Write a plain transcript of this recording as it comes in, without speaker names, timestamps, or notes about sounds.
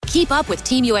keep up with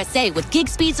Team USA with gig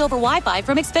speeds over Wi-Fi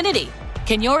from Xfinity.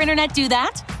 Can your internet do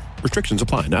that? Restrictions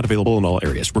apply. Not available in all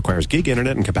areas. Requires gig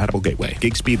internet and compatible gateway.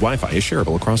 Gig speed Wi-Fi is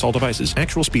shareable across all devices.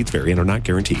 Actual speeds vary and are not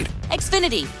guaranteed.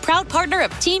 Xfinity, proud partner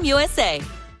of Team USA.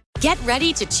 Get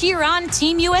ready to cheer on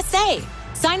Team USA.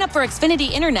 Sign up for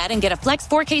Xfinity Internet and get a Flex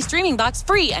 4K streaming box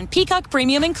free and Peacock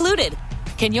Premium included.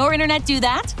 Can your internet do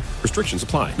that? Restrictions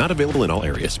apply. Not available in all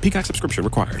areas. Peacock subscription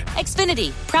required.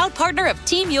 Xfinity, proud partner of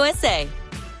Team USA.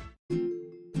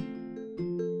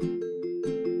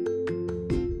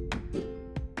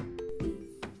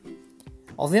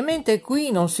 Ovviamente qui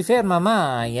non si ferma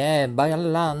mai,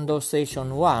 ballando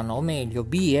Station One, o meglio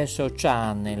BSO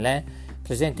Channel,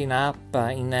 presente in app,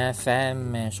 in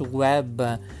FM, sul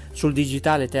web, sul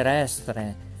digitale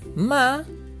terrestre, ma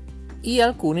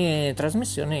alcune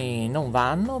trasmissioni non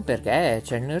vanno perché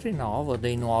c'è il rinnovo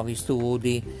dei nuovi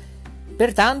studi.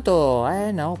 Pertanto,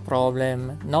 no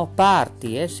problem, no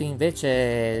party, sì,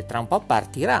 invece tra un po'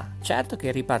 partirà, certo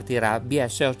che ripartirà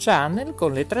BSO Channel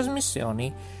con le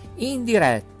trasmissioni in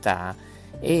diretta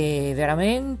e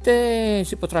veramente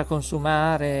si potrà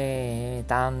consumare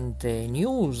tante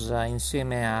news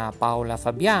insieme a Paola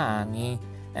Fabiani,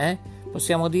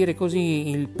 possiamo dire così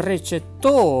il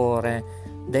precettore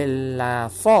della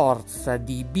forza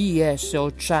di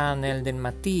BSO Channel del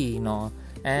mattino,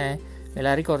 ve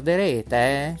la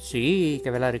ricorderete? Sì,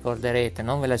 che ve la ricorderete,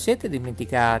 non ve la siete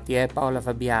dimenticati, Paola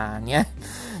Fabiani,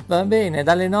 Va bene,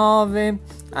 dalle 9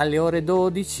 alle ore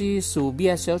 12 su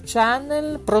BSO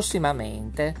Channel,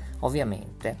 prossimamente,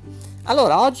 ovviamente.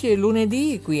 Allora, oggi è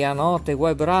lunedì, qui a Note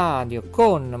Web Radio,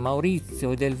 con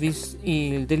Maurizio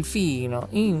il Delfino,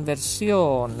 in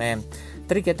versione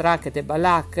triche tracchete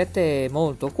balacchete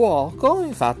molto cuoco.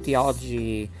 Infatti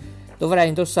oggi dovrei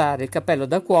indossare il cappello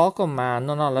da cuoco, ma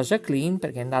non ho la Jacqueline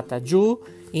perché è andata giù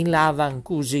in lavan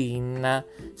cuisine.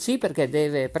 Sì, perché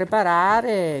deve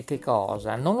preparare che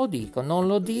cosa? Non lo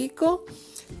dico,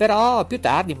 però più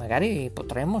tardi magari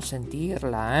potremmo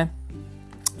sentirla,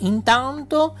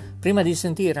 Intanto, prima di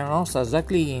sentire la nostra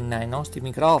Jacqueline ai nostri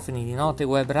microfoni di Note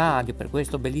Web Radio per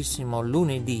questo bellissimo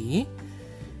lunedì,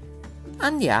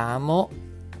 andiamo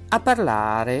a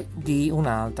parlare di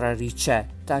un'altra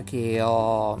ricetta che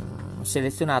ho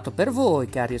selezionato per voi,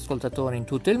 cari ascoltatori in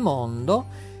tutto il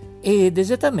mondo, ed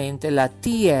esattamente la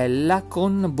tiella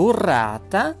con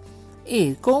burrata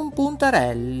e con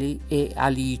puntarelli e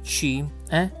alici.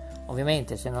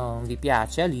 Ovviamente se non vi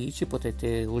piace alici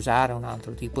potete usare un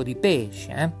altro tipo di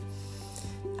pesce.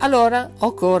 Allora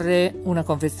occorre una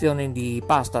confezione di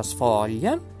pasta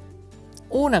sfoglia,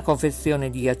 una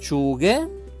confezione di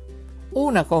acciughe,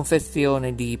 una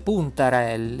confezione di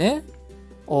puntarelle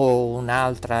o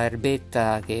un'altra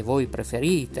erbetta che voi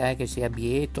preferite, che sia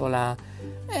bietola.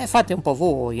 Fate un po'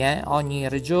 voi, ogni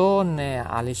regione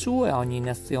ha le sue, ogni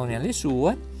nazione ha le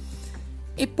sue.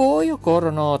 E poi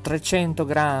occorrono 300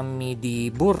 grammi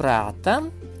di burrata,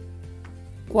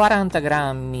 40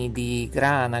 grammi di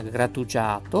grana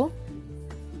grattugiato,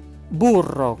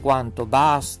 burro quanto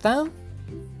basta,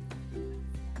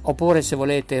 oppure se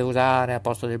volete usare al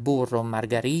posto del burro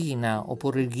margarina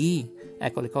oppure il ghee,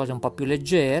 ecco le cose un po' più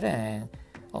leggere.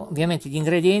 Ovviamente gli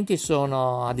ingredienti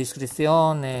sono a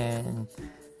discrezione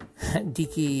di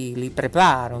chi li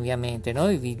prepara, ovviamente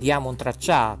noi vi diamo un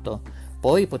tracciato,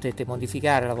 poi potete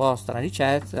modificare la vostra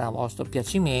ricetta a vostro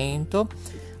piacimento,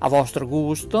 a vostro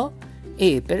gusto,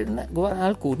 e per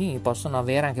alcuni possono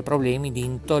avere anche problemi di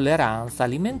intolleranza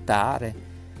alimentare.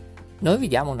 Noi vi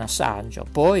diamo un assaggio,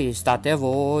 poi state a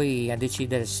voi a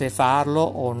decidere se farlo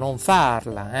o non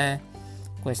farla,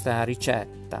 questa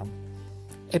ricetta.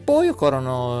 E poi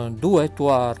occorrono 2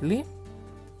 tuorli,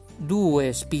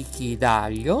 2 spicchi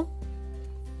d'aglio,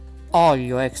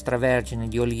 olio extravergine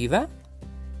di oliva,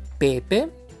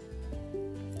 pepe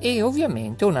e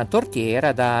ovviamente una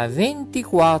tortiera da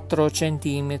 24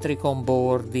 cm con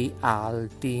bordi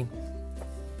alti.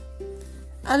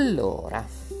 Allora,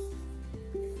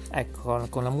 ecco,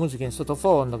 con la musica in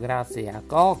sottofondo, grazie a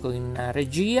Coco in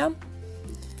regia.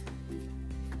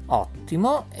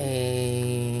 Ottimo,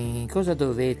 e cosa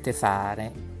dovete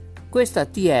fare? Questa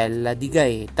tiella di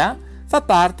Gaeta fa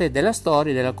parte della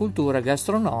storia e della cultura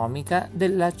gastronomica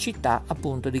della città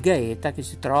appunto di Gaeta, che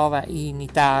si trova in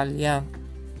Italia,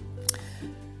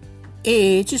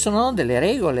 e ci sono delle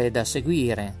regole da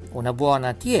seguire. Una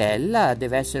buona tiella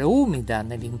deve essere umida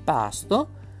nell'impasto,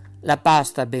 la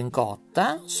pasta ben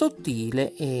cotta,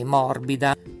 sottile e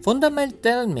morbida.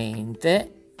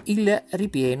 Fondamentalmente il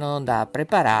ripieno da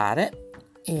preparare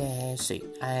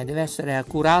deve essere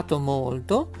accurato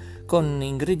molto con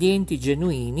ingredienti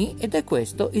genuini, ed è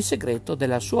questo il segreto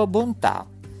della sua bontà.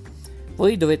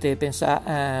 Voi dovete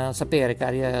sapere,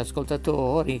 cari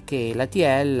ascoltatori, che la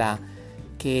tiella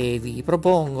che vi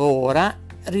propongo ora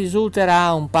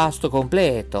risulterà un pasto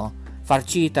completo,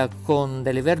 farcita con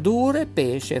delle verdure,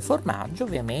 pesce e formaggio.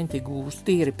 Ovviamente i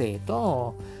gusti,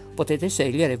 ripeto, potete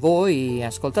scegliere voi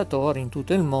ascoltatori in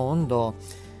tutto il mondo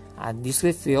a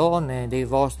discrezione dei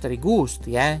vostri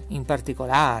gusti, in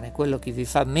particolare quello che vi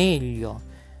fa meglio,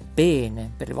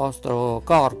 bene per il vostro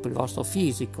corpo, il vostro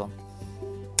fisico.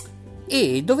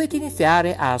 E dovete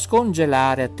iniziare a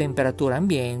scongelare a temperatura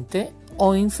ambiente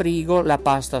o in frigo la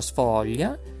pasta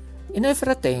sfoglia e nel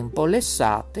frattempo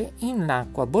lessate in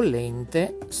acqua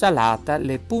bollente salata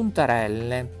le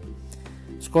puntarelle.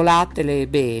 Scolatele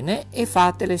bene e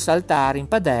fatele saltare in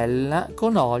padella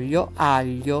con olio,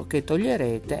 aglio che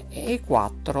toglierete e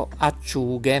 4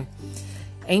 acciughe.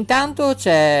 E intanto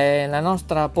c'è la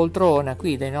nostra poltrona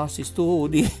qui dei nostri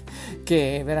studi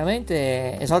che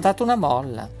veramente è saltata una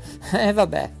molla.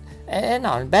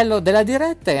 No, il bello della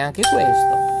diretta è anche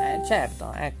questo.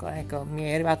 Certo, ecco, mi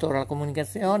è arrivata ora la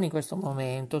comunicazione in questo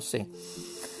momento, sì.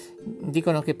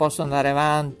 Dicono che posso andare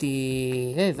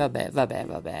avanti, vabbè,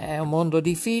 è un mondo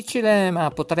difficile, ma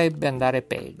potrebbe andare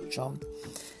peggio.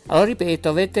 Allora ripeto,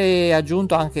 avete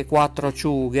aggiunto anche 4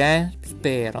 acciughe,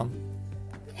 spero.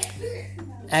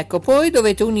 Ecco, poi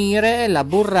dovete unire la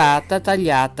burrata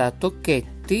tagliata a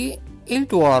tocchetti, il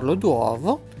tuorlo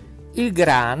d'uovo, il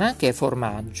grana, che è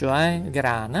formaggio,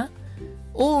 grana,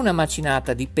 una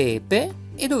macinata di pepe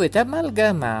e dovete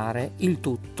amalgamare il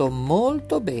tutto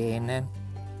molto bene.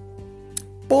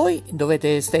 Poi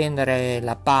dovete stendere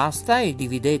la pasta e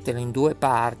dividetela in 2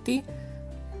 parti,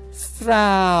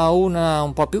 fra una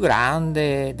un po' più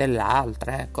grande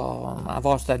dell'altra, ecco, a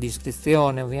vostra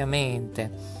discrezione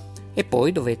ovviamente. E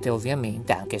poi dovete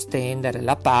ovviamente anche stendere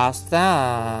la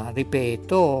pasta,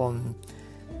 ripeto,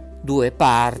 2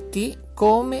 parti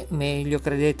come meglio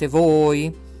credete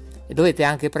voi. E dovete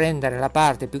anche prendere la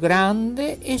parte più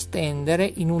grande e stendere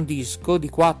in un disco di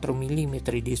 4 mm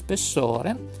di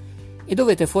spessore e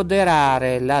dovete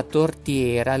foderare la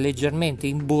tortiera leggermente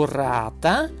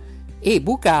imburrata e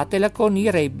bucatela con i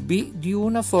rebbi di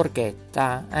una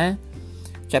forchetta,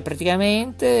 Cioè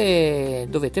praticamente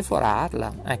dovete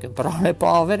forarla, in parole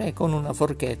povere, con una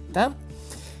forchetta,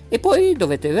 e poi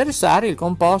dovete versare il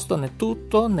composto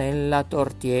tutto nella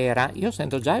tortiera. Io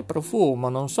sento già il profumo,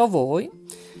 non so voi,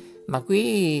 ma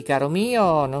qui, caro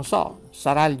mio, non so,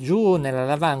 sarà giù nella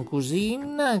lavand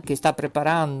cuisine che sta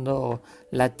preparando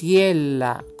la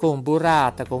tiella con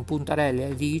burrata, con puntarelle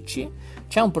e alici.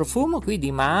 C'è un profumo qui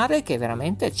di mare che è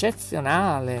veramente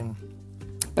eccezionale.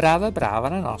 Brava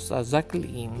la nostra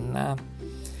Jacqueline.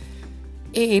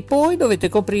 E poi dovete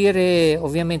coprire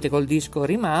ovviamente col disco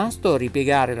rimasto,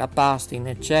 ripiegare la pasta in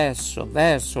eccesso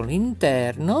verso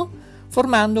l'interno,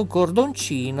 formando un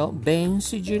cordoncino ben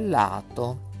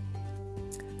sigillato.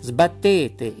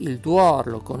 Sbattete il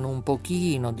tuorlo con un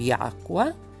pochino di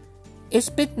acqua e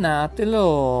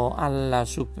spennatelo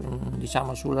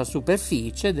sulla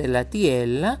superficie della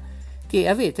tiella che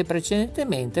avete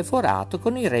precedentemente forato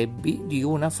con i rebbi di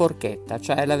una forchetta,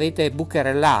 cioè l'avete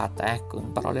bucherellata,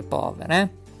 in parole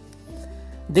povere.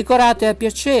 Decorate a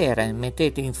piacere,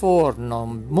 mettete in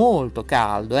forno molto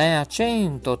caldo, a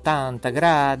 180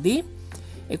 gradi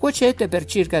e cuocete per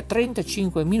circa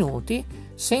 35 minuti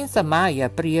senza mai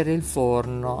aprire il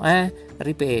forno,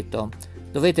 Ripeto,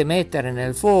 dovete mettere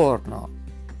nel forno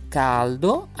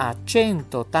caldo a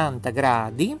 180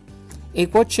 gradi e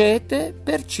cuocete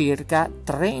per circa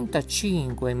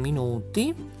 35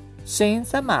 minuti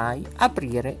senza mai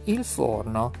aprire il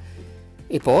forno.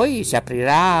 E poi si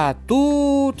aprirà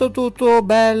tutto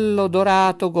bello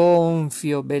dorato,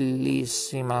 gonfio,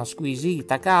 bellissima,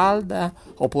 squisita, calda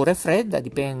oppure fredda,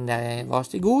 dipende dai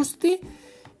vostri gusti.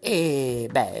 E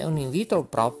è un invito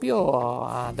proprio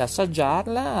ad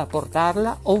assaggiarla, a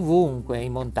portarla ovunque,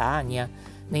 in montagna,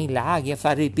 nei laghi, a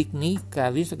fare il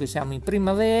picnic, visto che siamo in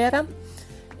primavera,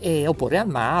 oppure al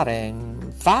mare.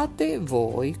 Fate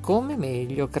voi come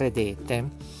meglio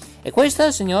credete. E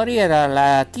questa, signori, era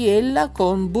la tiella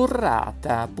con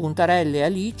burrata, puntarelle e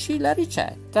alici, la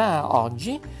ricetta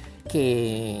oggi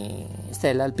che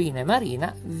Stella Alpina e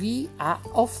Marina vi ha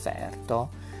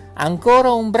offerto.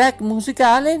 Ancora un break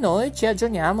musicale, noi ci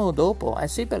aggiorniamo dopo,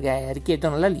 sì, perché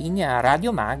richiedono la linea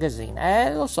Radio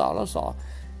Magazine, lo so,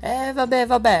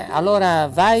 vabbè, allora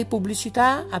vai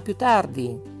pubblicità, a più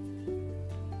tardi.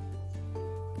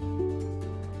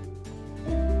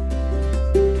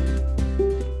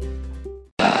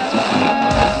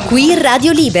 Qui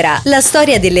Radio Libera, la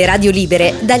storia delle radio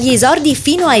libere dagli esordi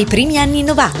fino ai primi anni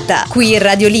 90. Qui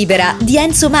Radio Libera di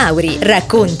Enzo Mauri,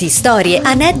 racconti, storie,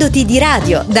 aneddoti di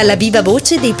radio dalla viva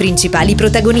voce dei principali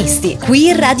protagonisti.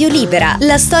 Qui Radio Libera,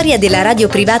 la storia della radio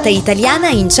privata italiana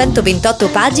in 128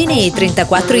 pagine e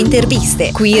 34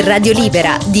 interviste. Qui Radio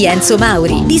Libera di Enzo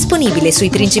Mauri, disponibile sui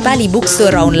principali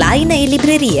bookstore online e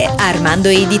librerie. Armando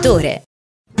Editore.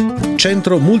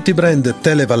 Centro Multibrand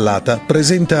Televallata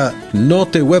presenta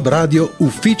Note Web Radio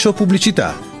Ufficio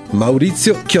Pubblicità.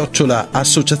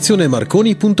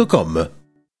 Maurizio@associazionemarconi.com.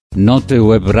 Note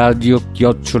Web Radio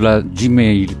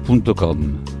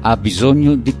 @gmail.com. Ha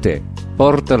bisogno di te.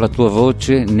 Porta la tua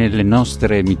voce nelle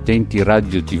nostre emittenti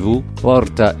radio TV,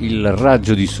 porta il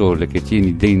raggio di sole che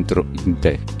tieni dentro in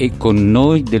te e con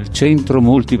noi del centro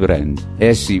multibrand.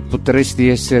 Sì, potresti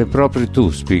essere proprio tu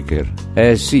speaker.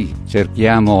 Sì,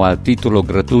 cerchiamo a titolo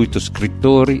gratuito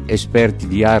scrittori, esperti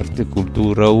di arte,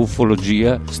 cultura,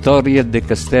 ufologia, storia dei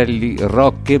castelli,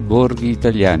 rocche, borghi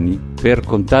italiani. Per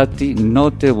contatti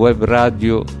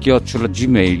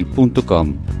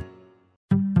notewebradio@gmail.com.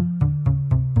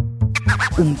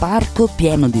 Un parco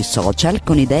pieno di social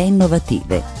con idee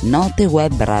innovative. Note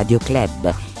Web Radio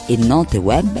Club e Note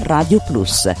Web Radio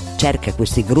Plus. Cerca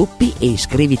questi gruppi e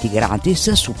iscriviti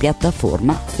gratis su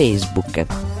piattaforma Facebook.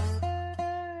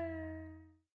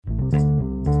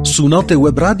 Su Note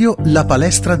Web Radio la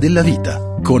palestra della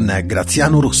vita con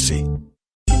Graziano Rossi.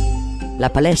 La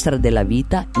palestra della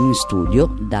vita in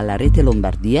studio dalla rete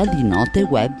Lombardia di Note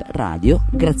Web Radio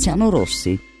Graziano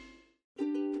Rossi.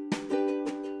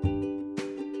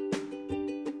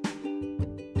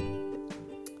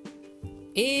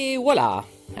 E voilà,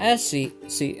 sì,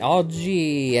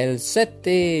 oggi è il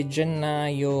 7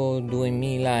 gennaio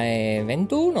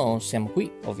 2021, siamo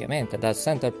qui ovviamente dal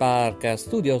Center Park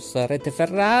Studios Rete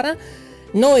Ferrara,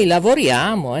 noi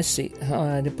lavoriamo,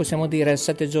 possiamo dire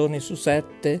 7 giorni su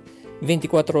 7,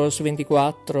 24 ore su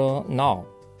 24, no,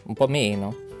 un po'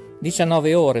 meno,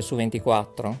 19 ore su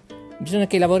 24. Bisogna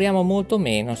che lavoriamo molto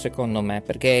meno secondo me,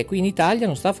 perché qui in Italia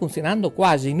non sta funzionando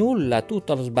quasi nulla,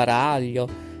 tutto allo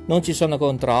sbaraglio. Non ci sono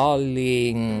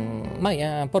controlli,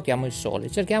 ma portiamo il sole,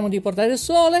 cerchiamo di portare il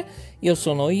sole, io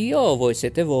sono io, voi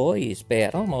siete voi,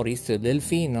 spero, Maurizio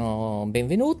Delfino,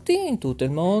 benvenuti in tutto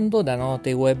il mondo da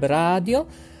Note Web Radio,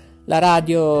 la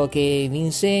radio che vi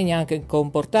insegna anche a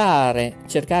comportare,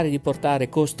 cercare di portare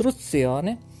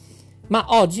costruzione, ma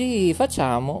oggi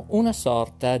facciamo una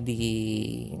sorta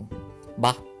di,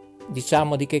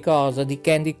 diciamo di che cosa, di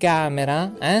candy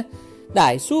camera,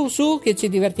 Dai, su, che ci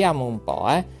divertiamo un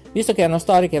po', Visto che è una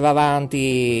storia che va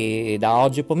avanti da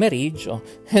oggi pomeriggio,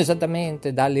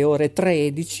 esattamente dalle ore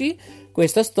 13,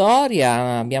 questa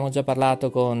storia, abbiamo già parlato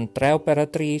con 3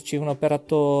 operatrici, un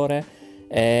operatore,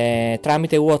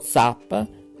 tramite WhatsApp,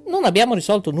 non abbiamo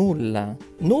risolto nulla,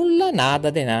 nada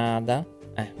de nada,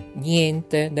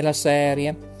 niente della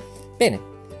serie. Bene,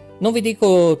 non vi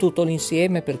dico tutto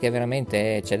l'insieme perché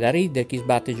veramente c'è da ridere, chi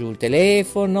sbatte giù il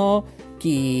telefono,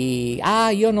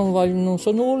 io non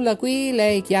so nulla qui,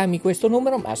 lei chiami questo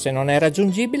numero, ma se non è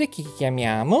raggiungibile chi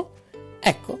chiamiamo?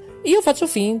 Ecco, io faccio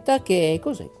finta che è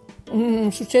così.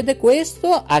 Succede questo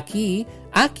a chi?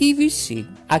 A chi VC.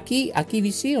 A chi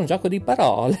VC è un gioco di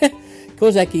parole.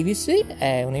 Cos'è chi VC?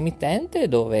 È un emittente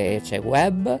dove c'è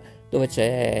web, dove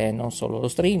c'è non solo lo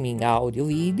streaming audio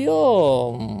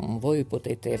video, voi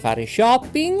potete fare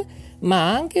shopping,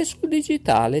 ma anche sul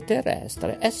digitale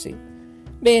terrestre. Sì.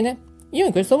 Bene. Io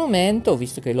in questo momento,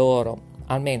 visto che loro,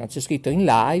 almeno c'è scritto in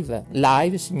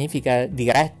live significa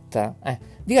diretta,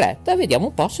 diretta, vediamo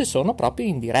un po' se sono proprio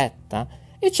in diretta,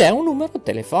 e c'è un numero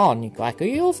telefonico, ecco,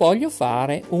 io voglio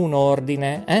fare un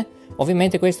ordine,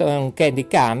 ovviamente questo è un candy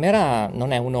camera,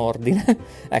 non è un ordine,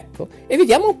 ecco, e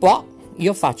vediamo un po',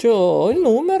 io faccio il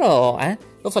numero,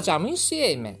 lo facciamo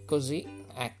insieme, così,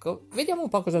 ecco, vediamo un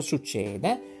po' cosa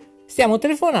succede. Stiamo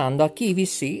telefonando a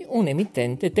KVC,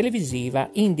 un'emittente televisiva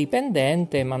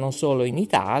indipendente, ma non solo in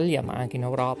Italia, ma anche in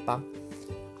Europa.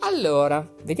 Allora,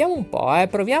 vediamo un po',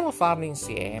 proviamo a farlo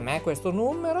insieme, questo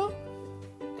numero.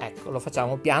 Ecco, lo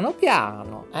facciamo piano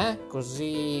piano,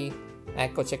 così.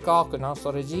 Ecco, c'è Cocco, il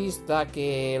nostro regista,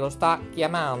 che lo sta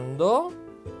chiamando.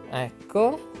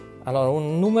 Ecco, allora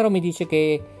un numero mi dice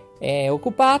che è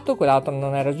occupato, quell'altro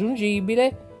non è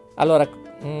raggiungibile. Allora,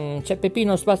 c'è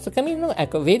Peppino Spazzacamino,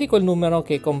 ecco, vedi quel numero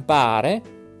che compare,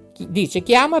 dice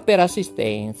chiama per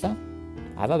assistenza,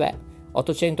 vabbè,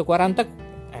 840,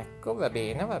 ecco, va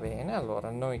bene, allora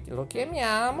noi lo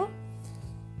chiamiamo,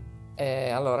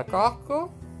 allora Cocco,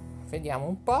 vediamo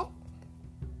un po',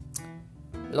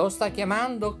 lo sta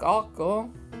chiamando Cocco,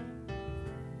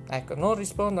 ecco, non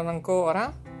rispondono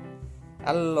ancora,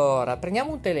 Allora,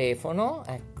 prendiamo un telefono,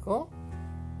 ecco,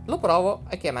 lo provo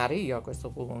a chiamare io a questo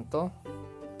punto.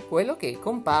 Quello che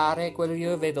compare, quello che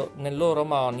io vedo nel loro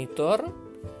monitor,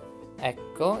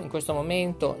 ecco, in questo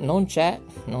momento non c'è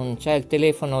il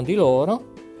telefono di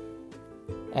loro,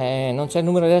 non c'è il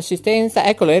numero di assistenza,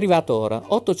 eccolo, è arrivato ora,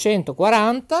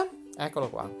 840, eccolo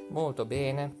qua, molto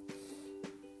bene.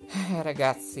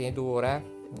 Ragazzi, è dura,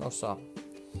 lo so.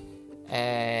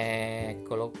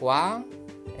 Eccolo qua,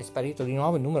 è sparito di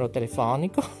nuovo il numero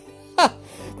telefonico.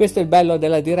 Questo è il bello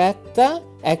della diretta.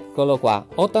 Eccolo qua,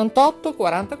 88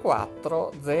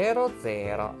 44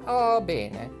 00. Oh,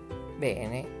 bene,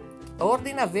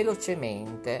 ordina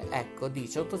velocemente, ecco,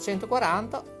 dice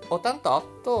 840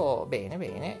 88,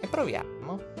 bene, e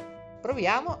proviamo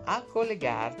a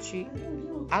collegarci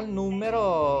al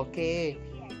numero che,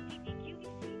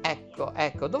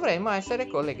 ecco, dovremmo essere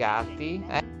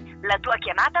collegati. La tua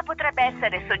chiamata potrebbe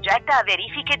essere soggetta a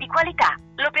verifiche di qualità.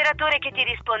 L'operatore che ti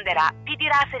risponderà ti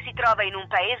dirà se si trova in un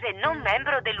paese non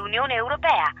membro dell'Unione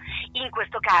Europea. In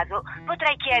questo caso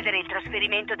potrai chiedere il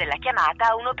trasferimento della chiamata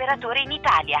a un operatore in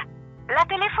Italia. La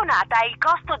telefonata ha il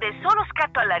costo del solo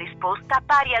scatto alla risposta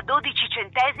pari a 12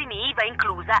 centesimi IVA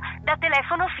inclusa da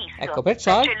telefono fisso. Ecco,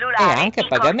 perciò da cellulare, è anche a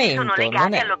pagamento, sono legati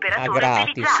non è all'operatore gratis.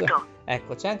 utilizzato.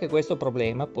 Ecco, c'è anche questo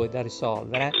problema poi da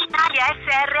risolvere. Italia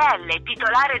SRL,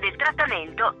 titolare del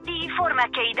trattamento, ti informa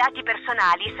che i dati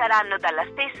personali saranno dalla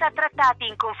stessa trattati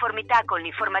in conformità con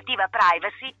l'informativa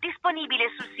privacy disponibile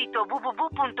sul sito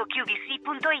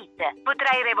www.qvc.it.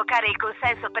 Potrai revocare il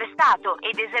consenso prestato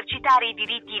ed esercitare i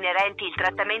diritti inerenti al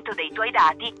trattamento dei tuoi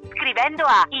dati scrivendo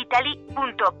a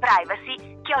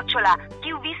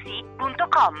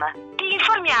italy.privacy@qvc.com. Ti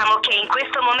informiamo che in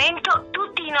questo momento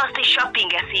tutti i nostri shopping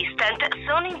assistant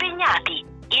sono impegnati.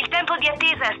 Il tempo di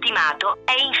attesa stimato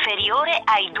è inferiore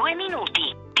ai 2 minuti.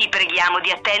 Ti preghiamo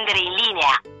di attendere in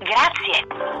linea. Grazie.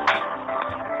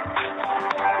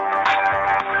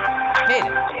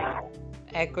 Bene,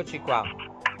 eccoci qua.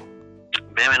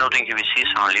 Benvenuti in QVC,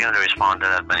 sono in linea di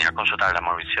rispondere Albania. Consultare la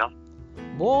Maurizio.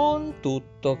 Buon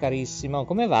tutto, carissimo.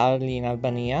 Come va lì in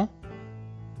Albania?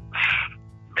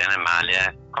 Bene e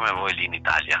male, come voi lì in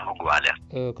Italia, uguale.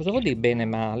 Cosa vuol dire bene e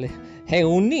male? È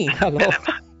un allora.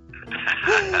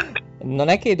 Non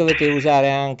è che dovete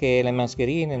usare anche le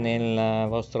mascherine nel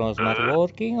vostro smart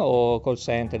working o call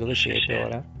center? Dove siete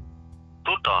ora?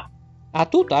 Tutto? Ah,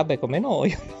 tutto? Ah, beh, come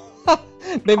noi.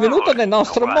 Benvenuto nel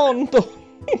nostro mondo.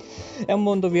 È un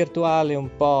mondo virtuale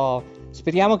un po'...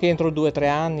 Speriamo che entro 2 o 3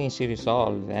 anni si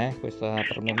risolve questa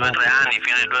problematica. 2 o 3 anni,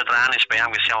 fino ai 2 o 3 anni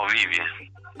speriamo che siamo vivi.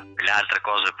 Le altre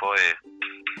cose poi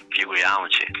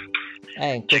figuriamoci.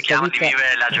 Cerchiamo di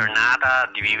vivere la giornata,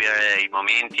 di vivere i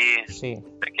momenti, sì.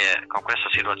 Perché con questa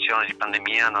situazione di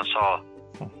pandemia non so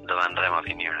dove andremo a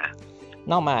finire.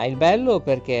 No, ma il bello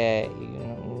perché,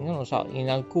 io non so, in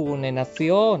alcune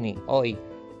nazioni, poi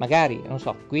magari, non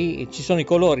so, qui ci sono i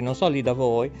colori, non so lì da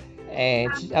voi,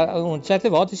 certe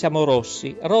volte siamo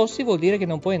rossi. Rossi vuol dire che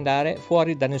non puoi andare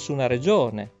fuori da nessuna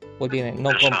regione. Vuol dire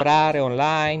non comprare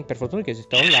online, per fortuna che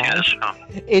esiste online.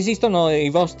 Esistono le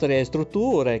vostre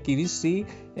strutture,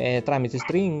 QVC, tramite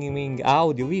streaming,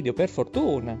 audio, video, per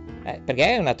fortuna,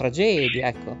 perché è una tragedia,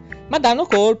 ecco. Ma danno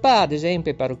colpa, ad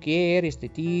esempio, ai parrucchieri,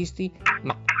 estetisti,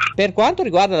 ma per quanto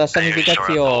riguarda la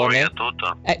sanificazione,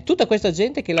 tutta questa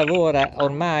gente che lavora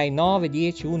ormai 9,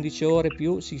 10, 11 ore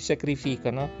più si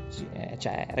sacrificano.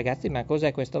 Cioè, ragazzi, ma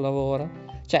cos'è questo lavoro?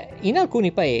 Cioè, in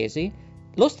alcuni paesi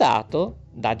lo Stato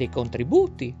dà dei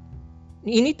contributi.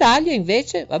 In Italia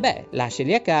invece, vabbè,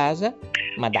 lasciali a casa,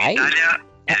 ma dai. In Italia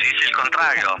esiste il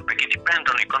contrario, perché ti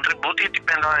prendono i contributi e ti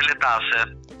prendono le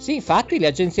tasse. Sì, infatti le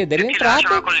agenzie delle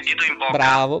entrate, con il dito in bocca.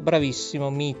 Bravo, bravissimo,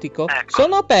 mitico,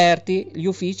 sono aperti gli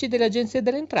uffici delle agenzie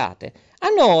delle entrate. A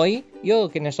noi, io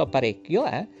che ne so parecchio,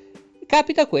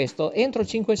 capita questo, entro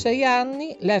 5-6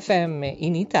 anni l'FM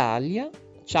in Italia,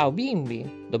 ciao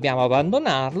bimbi, dobbiamo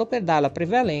abbandonarlo per dare la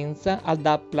prevalenza al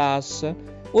DAB+.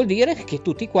 Vuol dire che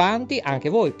tutti quanti, anche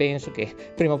voi, penso che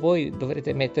prima o poi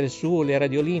dovrete mettere su le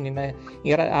radioline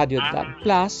in radio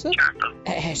DAB+.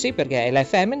 Sì, perché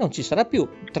l'FM non ci sarà più.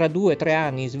 Tra 2 o 3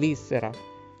 anni in Svizzera,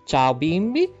 ciao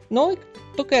bimbi, noi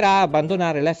toccherà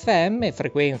abbandonare l'FM,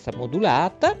 frequenza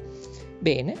modulata.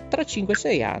 Bene, tra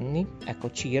 5-6 anni,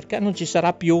 ecco circa, non ci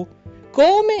sarà più.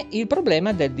 Come il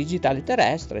problema del digitale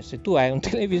terrestre. Se tu hai un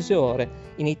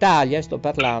televisore in Italia, sto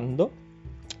parlando,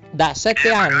 da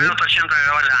 7 anni, 800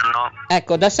 euro all'anno.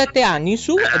 Ecco, da 7 anni in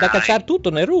su è da cacciare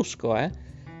tutto nel rusco,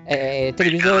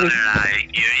 televisori. Il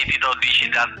reddito di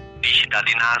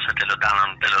cittadinanza te lo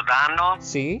danno.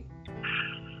 Sì.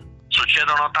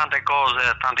 Succedono tante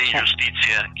cose, tante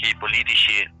ingiustizie che i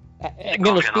politici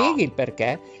Me lo spieghi il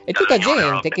perché? È tutta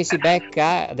gente che si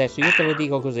becca, adesso io te lo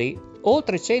dico così,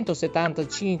 oltre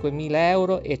 175.000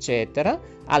 euro, eccetera,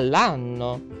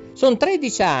 all'anno. Sono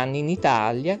 13 anni in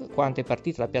Italia, quando è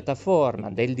partita la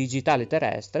piattaforma del digitale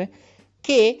terrestre,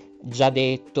 che, già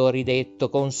detto, ridetto,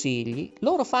 consigli,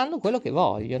 loro fanno quello che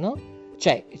vogliono.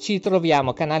 Cioè, ci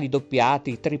troviamo canali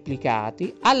doppiati,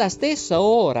 triplicati, alla stessa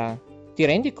ora. Ti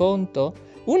rendi conto?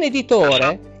 Un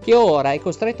editore che ora è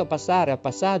costretto a passare al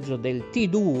passaggio del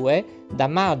T2 da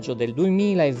maggio del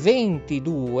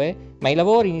 2022, ma i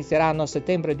lavori inizieranno a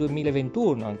settembre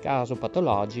 2021, in caso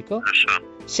patologico.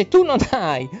 Se tu non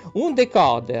hai un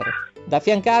decoder da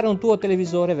affiancare a un tuo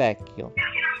televisore vecchio,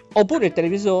 oppure il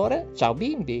televisore, ciao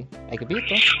bimbi, hai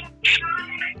capito?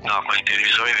 No, con i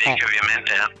televisori vecchi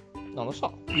ovviamente non lo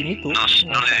so, dimmi tu. Non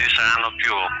esisteranno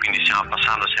più, quindi stiamo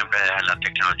passando sempre alla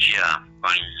tecnologia,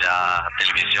 con la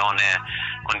televisione,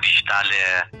 con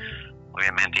digitale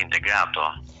ovviamente integrato,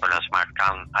 con la smart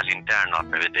cam all'interno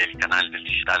per vedere il canale del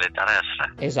digitale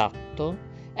terrestre. Esatto.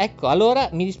 Ecco, allora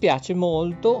mi dispiace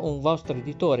molto un vostro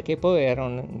editore, che poi era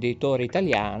un editore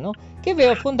italiano, che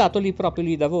aveva fondato proprio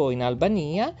lì da voi in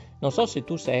Albania. Non so se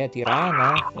tu sei a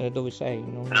Tirana, dove sei?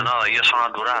 No, io sono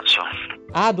a Durazzo.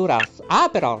 Ah, Durazzo. Ah,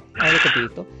 però, avevo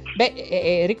capito.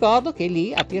 Beh, ricordo che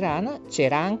lì a Tirana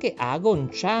c'era anche Agon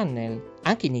Channel,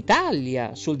 anche in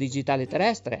Italia, sul digitale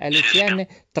terrestre, LCN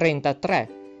 33.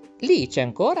 Lì c'è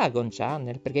ancora Agon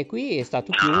Channel, perché qui è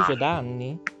stato chiuso da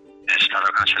anni. È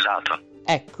stato cancellato.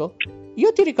 Ecco,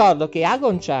 io ti ricordo che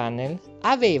Agon Channel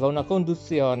aveva una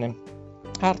conduzione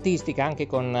artistica anche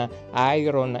con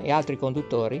Iron e altri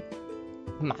conduttori,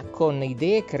 ma con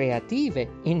idee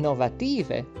creative,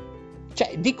 innovative,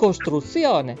 cioè di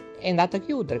costruzione. È andata a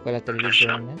chiudere quella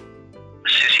televisione?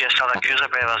 Sì, è stata chiusa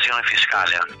per evasione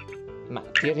fiscale. Ma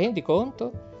ti rendi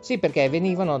conto? Sì, perché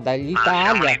venivano dall'Italia.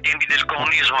 Siamo nei tempi del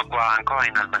comunismo qua, ancora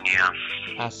in Albania.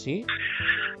 Ah sì?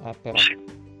 Però.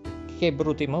 Sì. Che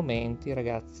brutti momenti,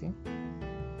 ragazzi.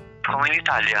 Come in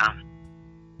Italia?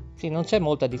 Sì, non c'è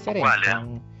molta differenza.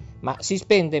 Uguale. Ma si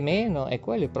spende meno, e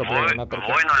quello è il problema. Voi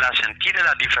non la sentite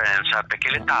la differenza, perché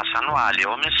le tasse annuali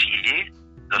o mensili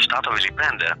lo Stato ve li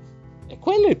prende. E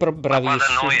quello è il bravissimo. Ma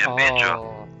da noi è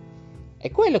peggio.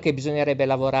 È quello che bisognerebbe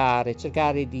lavorare,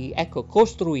 cercare di,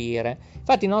 costruire.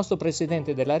 Infatti il nostro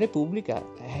Presidente della Repubblica,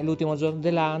 l'ultimo giorno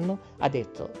dell'anno, ha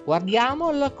detto: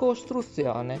 guardiamo la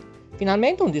costruzione.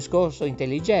 Finalmente un discorso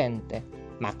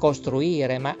intelligente, ma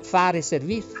costruire, ma fare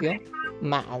servizio?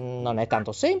 Ma non è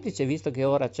tanto semplice, visto che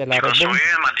ora c'è la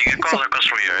costruire, ma di che cosa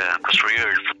costruire? Costruire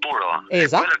il futuro.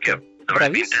 Esatto, è quello che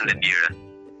dovrebbe intendere dire.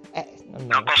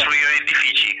 Non costruire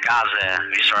edifici, case,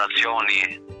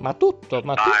 ristorazioni. Ma tutto,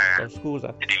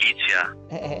 scusa. Edilizia.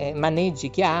 Maneggi,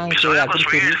 chianche, bisogna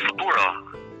costruire il futuro.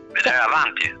 Vedere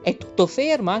avanti. È tutto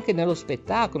fermo anche nello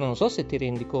spettacolo, non so se ti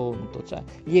rendi conto, cioè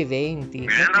gli eventi. Mi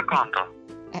rendo conto.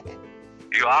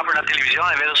 Io apro la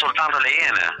televisione e vedo soltanto le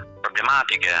iene,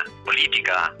 problematiche,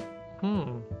 politica.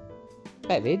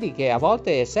 Vedi che a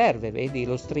volte serve, vedi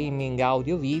lo streaming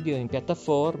audio video in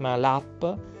piattaforma, l'app,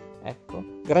 ecco,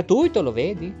 gratuito, lo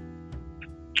vedi?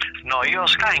 No, io ho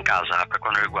Sky in casa per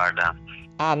quanto riguarda.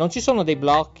 Ah, non ci sono dei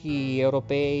blocchi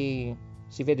europei,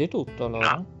 si vede tutto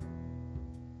allora? No.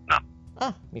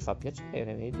 Ah, mi fa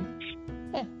piacere, vedi?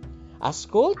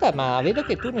 Ascolta, ma vedo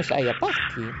che tu ne sai a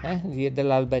pacchi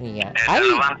dell'Albania. È dal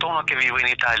 91 che vivo in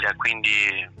Italia, quindi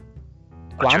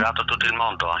ho girato tutto il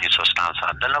mondo in sostanza.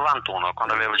 Dal 91,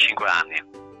 quando avevo 5 anni.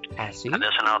 Ah sì?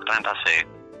 Adesso ne ho 36.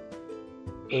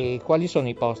 E quali sono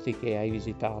i posti che hai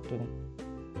visitato?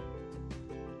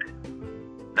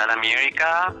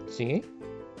 Dall'America. Sì.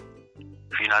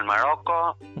 Fino al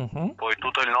Marocco, poi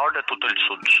tutto il nord e tutto il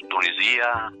sud,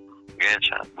 Tunisia,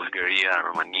 Grecia, Bulgaria,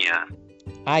 Romania.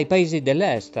 Ah, i paesi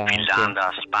dell'est anche. Finlandia,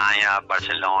 Spagna,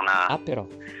 Barcellona. Ah, però.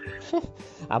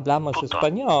 Hablamos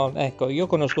spagnolo. Ecco, io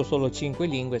conosco solo 5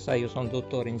 lingue, sai, io sono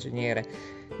dottore ingegnere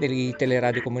delle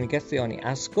teleradiocomunicazioni.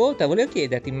 Ascolta, volevo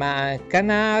chiederti, ma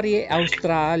Canarie,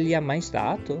 Australia, mai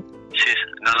stato? Sì,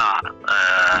 no,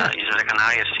 Isole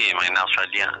Canarie sì, ma in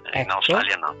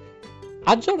Australia no.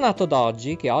 Aggiornato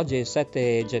d'oggi, che oggi è il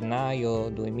 7 gennaio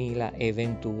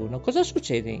 2021, cosa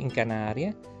succede in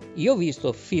Canarie? Io ho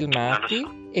visto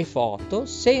filmati e foto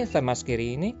senza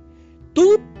mascherini,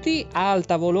 tutti al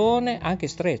tavolone, anche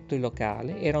stretto il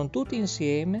locale, erano tutti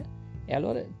insieme. E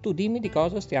allora tu dimmi di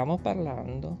cosa stiamo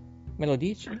parlando, me lo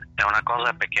dici? È una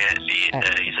cosa perché lì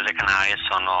Isole Canarie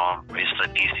sono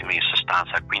ristrettissime in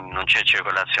sostanza, quindi non c'è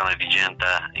circolazione di gente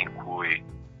in cui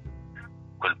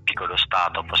quel piccolo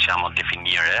stato possiamo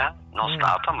definire, non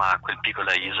stato, ma quel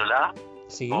piccola isola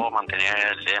può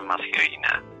mantenere le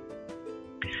mascherine.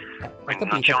 Quindi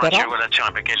non c'è una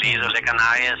circolazione, perché le isole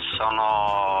Canarie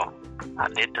sono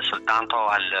addette soltanto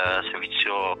al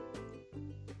servizio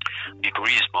di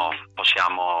turismo,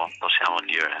 possiamo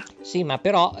dire. Sì, ma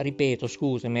però, ripeto,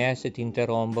 scusami se ti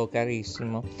interrompo,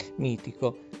 carissimo,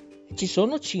 mitico, ci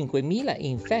sono 5.000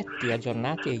 infetti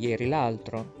aggiornati ieri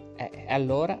l'altro.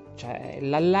 Allora, cioè,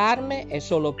 l'allarme è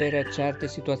solo per certe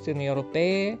situazioni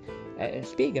europee?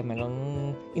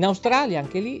 Spiegamelo. In Australia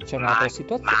anche lì c'è un'altra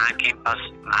situazione.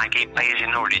 Ma anche i paesi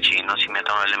nordici non si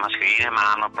mettono le mascherine,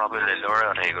 ma hanno proprio le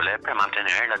loro regole per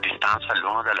mantenere la distanza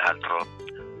l'uno dall'altro.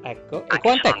 Ecco, e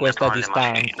quant'è questa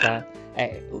distanza?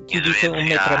 Chi dice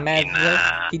 1,5 metri,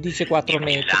 chi dice 4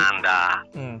 metri? In Finlandia,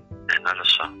 non lo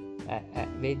so.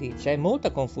 Vedi, c'è molta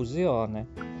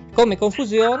confusione. Come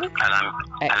confusione?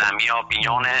 Alla mia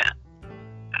opinione,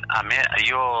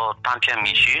 io ho tanti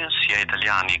amici, sia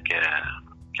italiani che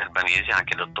albanesi,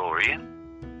 anche dottori,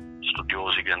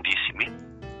 studiosi grandissimi,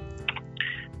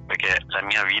 perché la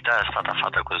mia vita è stata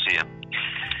fatta così,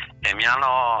 e mi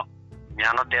hanno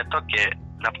detto che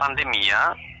la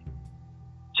pandemia,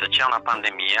 se c'è una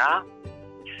pandemia,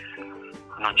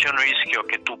 non c'è un rischio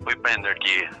che tu puoi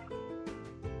prenderti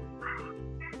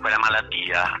quella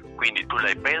malattia, quindi tu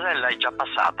l'hai presa e l'hai già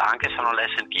passata, anche se non l'hai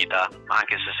sentita,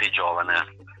 anche se sei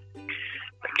giovane,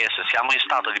 perché se siamo in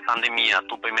stato di pandemia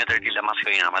tu puoi metterti la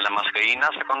mascherina, ma la mascherina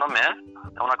secondo me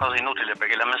è una cosa inutile,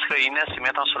 perché le mascherine si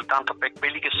mettono soltanto per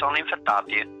quelli che sono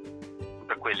infettati,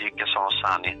 per quelli che sono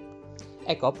sani.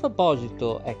 Ecco, a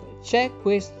proposito, c'è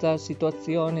questa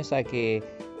situazione, sai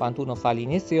che quando uno fa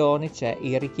l'iniezione c'è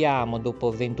il richiamo dopo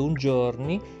 21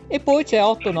 giorni e poi c'è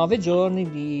 8-9 giorni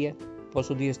di,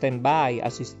 posso dire, stand by,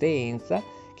 assistenza,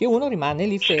 che uno rimane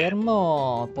lì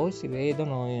fermo, poi si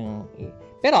vedono.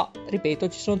 Però, ripeto,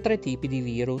 ci sono 3 tipi di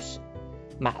virus.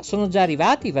 Ma sono già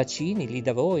arrivati i vaccini lì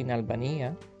da voi in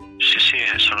Albania? Sì,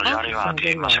 sono già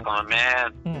arrivati, ma secondo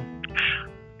me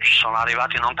sono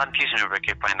arrivati non tantissimi,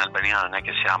 perché poi in Albania non è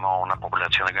che siamo una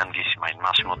popolazione grandissima, il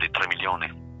massimo di 3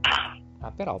 milioni.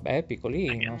 Però è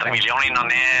piccolino. 3 milioni non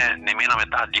è nemmeno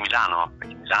metà di Milano,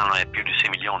 perché Milano è più di 6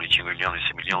 milioni, 5 milioni,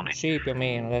 6 milioni. Sì, più o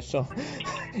meno, adesso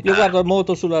io guardo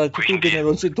molto sulla latitudine e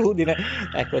longitudine,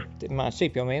 ecco, ma sì,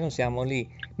 più o meno siamo lì.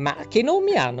 Ma che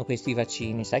nomi hanno questi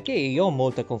vaccini? Sai che io ho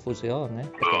molta confusione.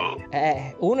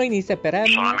 Perché, uno inizia per M.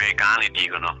 Sono americani,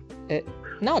 dicono.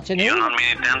 No, ce n'è io uno. non me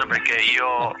ne intendo, perché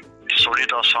io di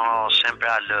solito sono sempre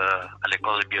alle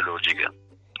cose biologiche.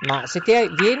 Ma se ti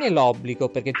viene l'obbligo,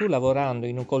 perché tu lavorando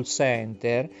in un call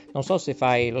center, non so se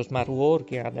fai lo smart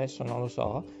working adesso, non lo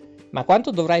so, ma quanto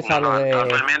dovrai farlo? No,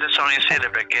 attualmente sono in sede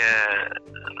perché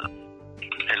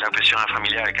è la questione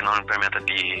familiare che non mi permette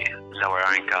di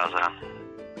lavorare in casa.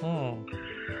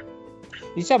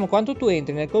 Diciamo, quando tu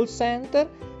entri nel call center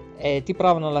ti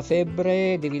provano la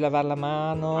febbre, devi lavare la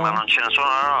mano. Ma non ce ne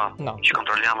sono, no. Ci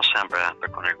controlliamo sempre per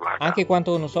quanto riguarda. Anche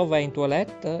quando, non so, vai in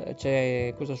toilette,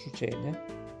 cosa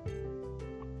succede?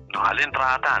 No,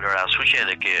 all'entrata allora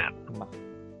succede che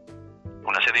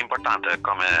una sede importante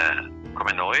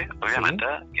come noi,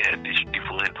 ovviamente, che è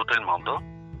diffusa in tutto il mondo,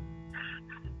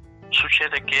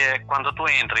 succede che quando tu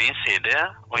entri in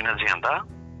sede o in azienda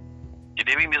ti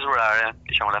devi misurare,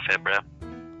 diciamo, la febbre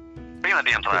prima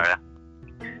di entrare.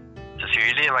 Se si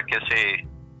rileva che sei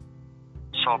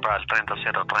sopra il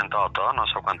 37 o 38, non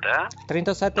so quant'è,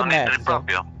 37 non entri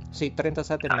proprio. Sì,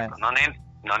 37 e mezzo.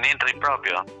 Non entri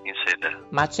proprio in sede.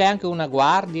 Ma c'è anche una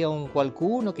guardia, un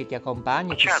qualcuno che ti accompagna?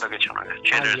 Ma certo che c'è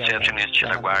il receptionist, c'è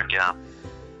la guardia,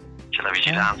 c'è la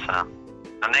vigilanza.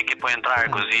 Non è che puoi entrare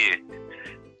così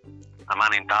a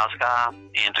mano in tasca,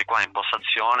 entri qua in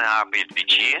postazione, apri il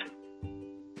PC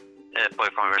e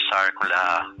puoi conversare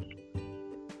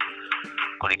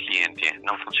con i clienti.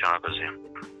 Non funziona così.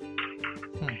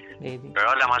 Vedi.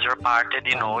 Però la maggior parte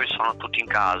di noi sono tutti in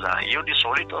casa. Io di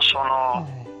solito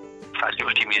sono tra gli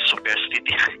ultimi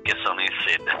superstiti che sono in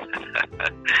sede.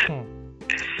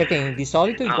 Perché di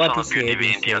solito in quanti siedi? Non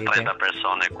sono più di 20 o 30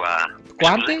 persone qua.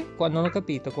 Quante? Non ho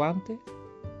capito, quante?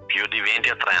 Più di 20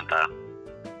 o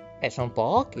 30. Sono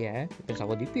pochi,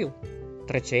 pensavo di più.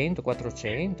 300,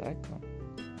 400, ecco.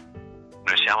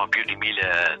 Noi siamo più di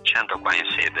 1100 qua in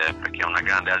sede, perché è una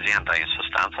grande azienda in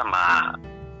sostanza, ma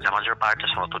la maggior parte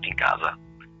sono tutti in casa.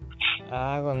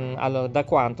 Allora, da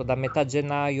quanto? Da metà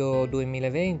gennaio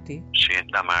 2020? Sì,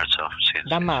 da marzo. Sì,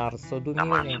 da marzo 2020, da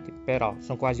marzo. Però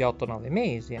sono quasi 8-9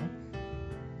 mesi.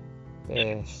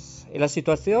 E la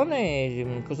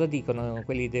situazione, cosa dicono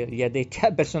quelli degli addetti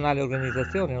al personale e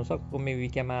organizzazione? Non so come vi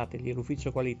chiamate,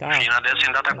 l'ufficio qualità. Fino adesso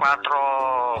in data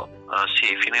 4,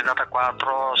 fino in data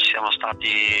 4 siamo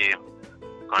stati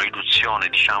con riduzione,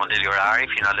 diciamo, degli orari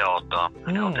fino alle 8,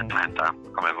 alle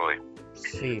 8:30, come voi.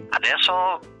 Sì.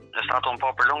 Adesso è stato un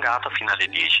po' prolungato fino alle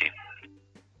 10.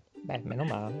 Beh, meno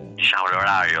male. Diciamo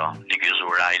l'orario di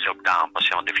chiusura, il lockdown,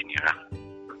 possiamo definire.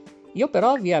 Io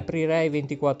però vi aprirei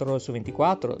 24 ore su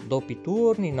 24, doppi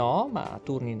turni no, ma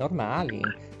turni normali.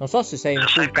 Non so se sei in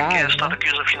full Sai perché time. è stato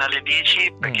chiuso fino alle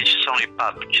 10? Perché ci sono i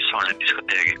pub, ci sono le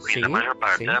discoteche, quindi la maggior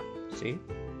parte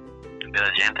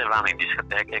della gente va in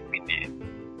discoteche, quindi...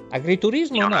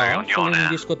 Agriturismo no? riunione. Solo in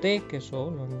discoteche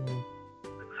solo?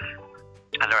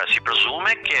 Allora, si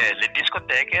presume che le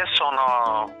discoteche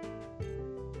sono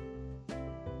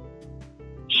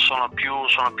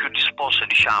più disposte,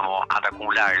 diciamo, ad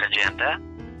accumulare la gente,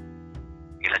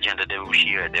 che la gente deve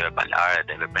uscire, deve ballare,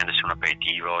 deve prendersi un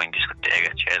aperitivo in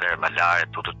discoteca, eccetera, ballare,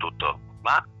 tutto,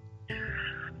 ma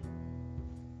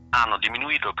hanno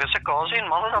diminuito queste cose in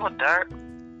modo da poter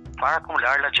far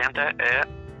accumulare la gente e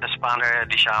espandere,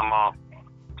 diciamo,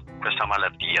 questa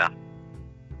malattia.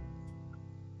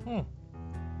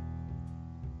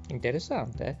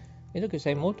 Interessante, eh? Vedo che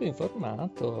sei molto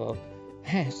informato.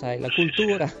 Sai, la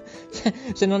cultura,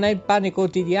 se non è il pane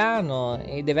quotidiano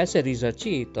e deve essere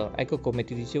risarcito. Ecco, come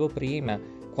ti dicevo prima,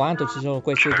 quando ci sono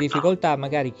queste difficoltà,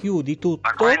 magari chiudi tutto.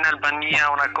 Ma qua in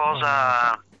Albania una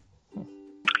cosa...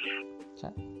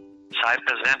 Sai,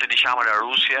 presente, diciamo, la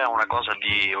Russia è una cosa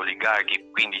di oligarchi,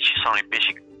 quindi ci sono i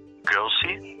pesci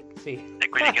grossi e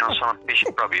quelli che non sono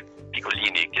pesci proprio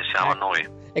piccolini, che siamo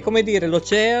noi. È come dire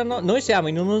l'oceano, noi siamo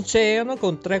in un oceano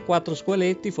con 3-4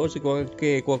 squaletti, forse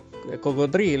qualche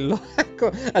coccodrillo,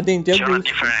 ecco, a denti C'è una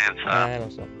aguzzi. differenza. Lo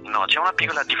so. No, c'è una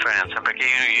piccola differenza, perché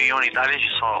io in Italia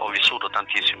ho vissuto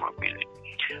tantissimo, quindi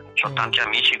ho tanti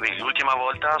amici, quindi l'ultima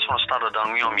volta sono stato da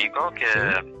un mio amico che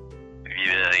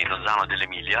vive in Lozano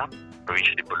dell'Emilia,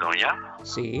 provincia di Bologna.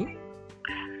 Sì.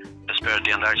 E spero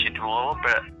di andarci di nuovo,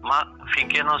 ma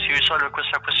finché non si risolve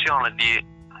questa questione di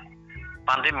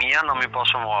pandemia non mi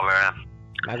posso muovere.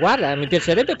 Ma guarda, mi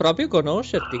piacerebbe proprio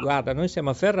conoscerti. Guarda, noi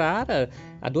siamo a Ferrara,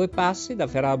 a 2 passi da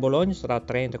Ferrara a Bologna, sarà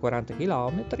 30-40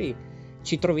 km.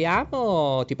 Ci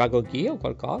troviamo, ti pago anch'io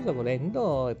qualcosa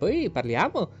volendo, e poi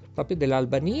parliamo proprio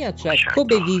dell'Albania, cioè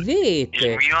come vivete.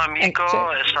 Il mio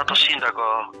amico è stato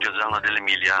sindaco di Lozano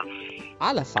dell'Emilia.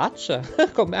 Ah, la faccia,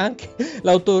 come anche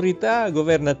l'autorità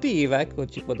governativa, ecco,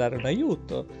 ci può dare un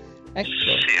aiuto. Ecco,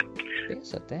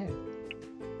 pensa a te.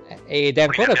 Ed è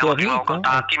ancora tuo amico?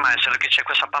 Contatti, ma è solo che c'è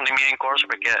questa pandemia in corso,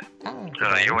 perché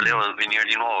io volevo venire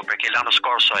di nuovo, perché l'anno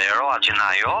scorso ero a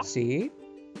gennaio. Sì.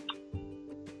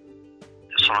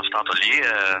 Sono stato lì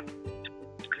e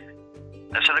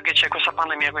è solo che c'è questa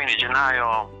pandemia, quindi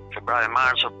gennaio, febbraio,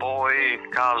 marzo, poi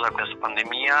causa questa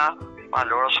pandemia, ma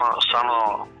loro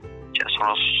sono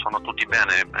tutti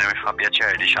bene, e mi fa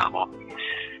piacere, diciamo.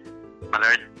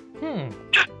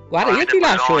 Guarda, io ti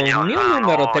lascio un mio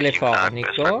numero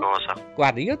telefonico.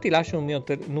 Guarda, io ti lascio un mio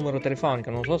numero telefonico,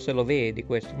 non so se lo vedi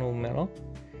questo numero.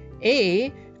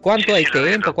 E quanto hai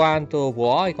tempo, quanto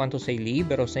vuoi, quanto sei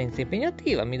libero, senza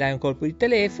impegnativa, mi dai un colpo di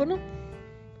telefono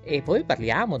e poi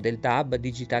parliamo del DAB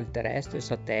digitale terrestre,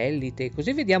 satellite,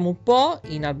 così vediamo un po'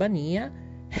 in Albania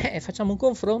e facciamo un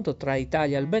confronto tra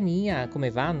Italia e Albania,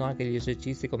 come vanno anche gli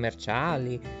esercizi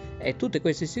commerciali e tutte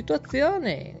queste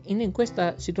situazioni in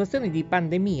questa situazione di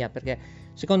pandemia, perché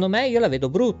secondo me io la vedo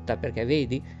brutta, perché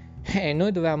vedi,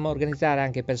 noi dovevamo organizzare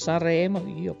anche per Sanremo,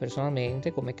 io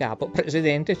personalmente come capo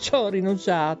presidente ci ho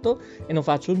rinunciato e non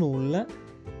faccio nulla,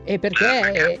 e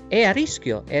perché è a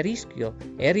rischio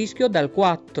dal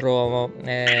 4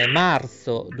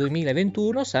 marzo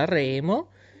 2021 Sanremo.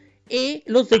 E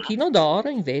lo Zecchino d'Oro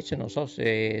invece, non so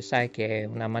se sai che è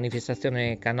una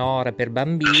manifestazione canora per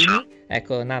bambini,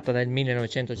 ecco, nata nel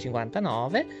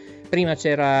 1959. Prima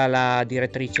c'era la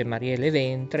direttrice Marielle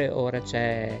Ventre, ora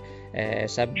c'è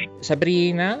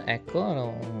Sabrina,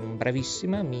 ecco,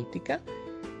 bravissima, mitica.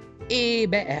 E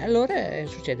beh, allora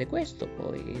succede questo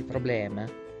poi il problema.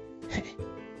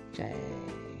 Cioè,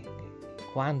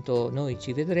 quanto noi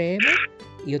ci vedremo.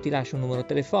 Io ti lascio un numero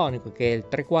telefonico che è il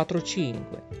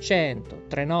 345 100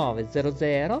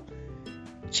 3900,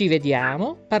 ci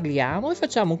vediamo, parliamo e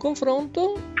facciamo un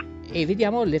confronto e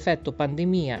vediamo l'effetto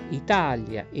pandemia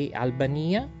Italia e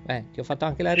Albania. Ti ho fatto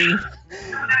anche la rima.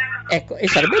 Ecco, e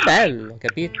sarebbe bello,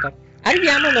 capito?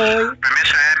 Arriviamo noi. Per me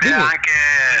sarebbe anche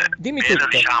dimmi bello,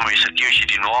 tutto. diciamo, di sentirci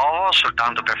di nuovo,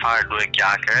 soltanto per fare 2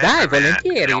 chiacchiere. Dai,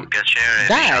 volentieri. È un piacere,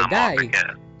 Dai.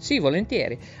 perché... Sì,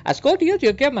 volentieri. Ascolti, io ti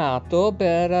ho chiamato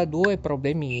per 2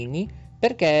 problemini,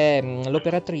 perché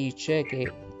l'operatrice,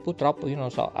 che purtroppo, io non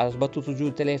so, ha sbattuto giù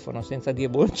il telefono senza dire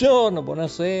buongiorno,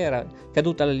 buonasera,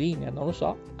 caduta la linea, non lo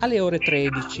so, alle ore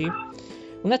 13.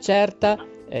 Una certa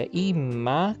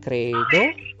Imma, credo,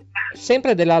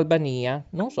 sempre dell'Albania,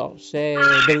 non so se è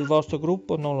del vostro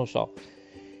gruppo, non lo so.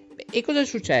 E cosa è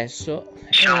successo?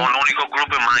 Siamo un unico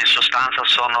gruppo, ma in sostanza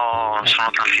sono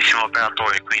tantissimi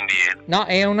operatori, quindi... No,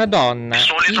 è una donna. Di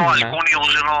solito Imma. alcuni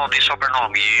usano dei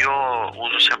soprannomi, io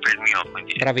uso sempre il mio,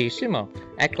 quindi... Bravissimo,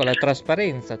 ecco la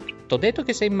trasparenza. T'ho detto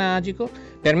che sei magico.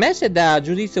 Per me se da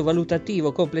giudizio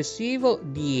valutativo complessivo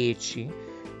 10.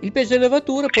 Il peso e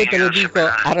levatura poi te lo dico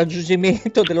a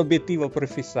raggiungimento dell'obiettivo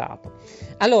prefissato.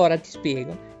 Allora ti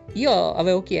spiego. Io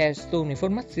avevo chiesto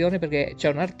un'informazione perché c'è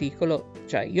un articolo,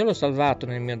 cioè io l'ho salvato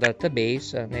nel mio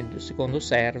database, nel secondo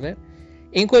server,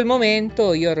 e in quel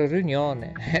momento io ero in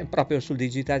riunione proprio sul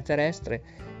digitale terrestre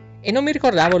e non mi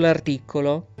ricordavo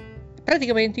l'articolo.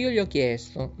 Praticamente io gli ho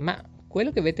chiesto, ma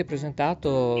quello che avete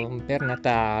presentato per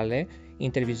Natale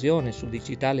in televisione sul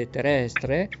digitale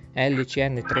terrestre,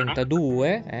 LCN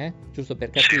 32, giusto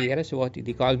per capire, se vuoi ti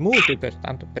dico al multiplex,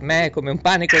 tanto per me è come un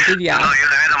pane quotidiano. No, io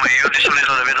le vedo, ma io di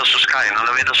solito le vedo su Sky, non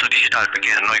le vedo su digitale,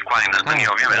 perché noi qua in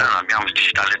Albania ovviamente non abbiamo il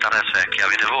digitale terrestre che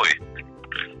avete voi.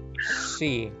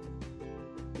 Sì.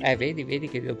 Vedi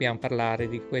che dobbiamo parlare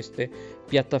di queste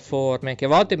piattaforme, che a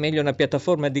volte è meglio una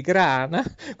piattaforma di grana,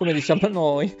 come diciamo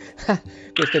noi,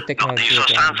 queste tecnologie. No, in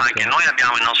sostanza anche noi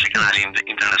abbiamo i nostri canali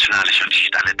internazionali sul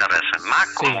digitale terrestre, ma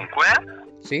comunque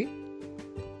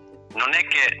non è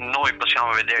che noi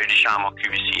possiamo vedere, diciamo,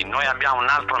 QVC, noi abbiamo un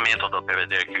altro metodo per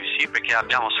vedere QVC, perché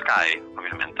abbiamo Sky,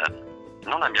 ovviamente.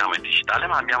 Non abbiamo il digitale,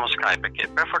 ma abbiamo Sky, perché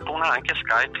per fortuna anche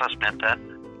Sky trasmette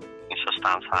in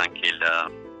sostanza anche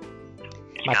il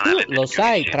ma tu lo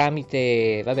sai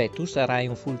tramite, vabbè, tu sarai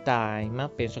un full time,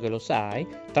 penso che lo sai,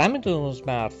 tramite uno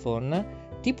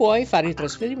smartphone ti puoi fare il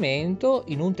trasferimento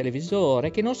in un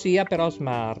televisore che non sia però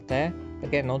smart,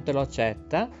 perché non te lo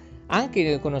accetta,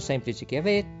 anche con una semplice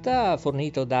chiavetta,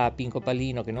 fornito da Pinco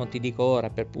Pallino, che non ti dico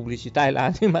ora per pubblicità e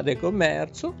l'anima del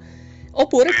commercio,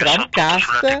 oppure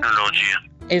Chromecast.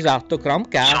 Esatto,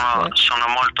 Chromecast. Sono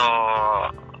molto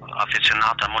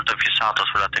affezionato e molto fissato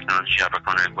sulla tecnologia per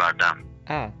quanto riguarda.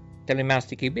 Te le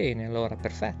mastichi bene, allora,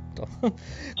 perfetto.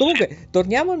 Comunque,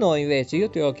 torniamo a noi invece. Io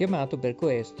ti ho chiamato per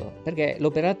questo, perché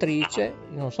l'operatrice,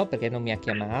 non so perché non mi ha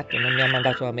chiamato, non mi ha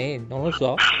mandato la mail, non lo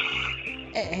so,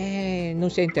 non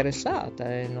si è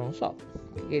interessata, non so,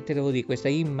 che te devo dire, questa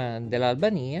Imma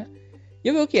dell'Albania.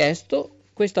 Io avevo chiesto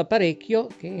questo apparecchio,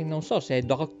 che non so se è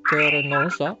Doctor, non lo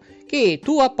so, che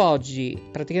tu appoggi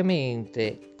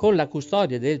praticamente con la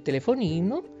custodia del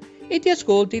telefonino e ti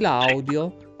ascolti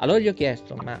l'audio. Allora gli ho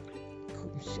chiesto, ma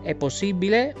è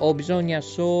possibile o bisogna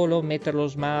solo mettere lo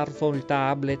smartphone, il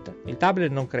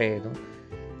tablet non credo,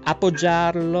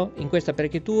 appoggiarlo in questa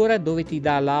apparecchiatura dove ti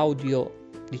dà l'audio,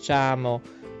 diciamo,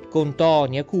 con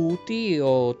toni acuti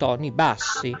o toni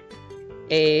bassi,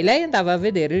 e lei andava a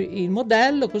vedere il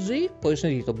modello così, poi ho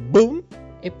sentito boom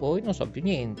e poi non so più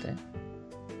niente,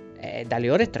 dalle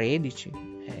ore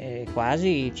 13,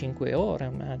 quasi 5 ore,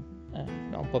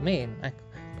 no, un po' meno, ecco,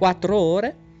 4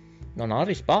 ore non ho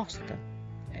risposta,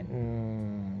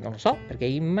 non lo so, perché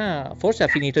Imma forse ha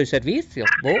finito il servizio,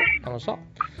 non lo so.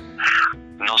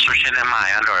 Non succede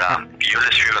mai, allora io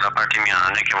le spiego da parte mia,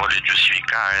 non è che voglio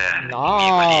giustificare i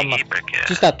colleghi, perché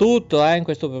ci sta tutto in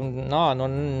questo, no,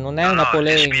 non è una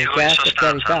polemica, in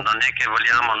sostanza, non è che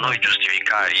vogliamo noi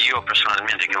giustificare, io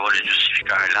personalmente che voglio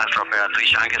giustificare l'altra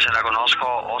operatrice, anche se la conosco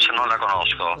o se non la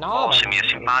conosco, o se mi è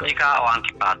simpatica o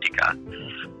antipatica.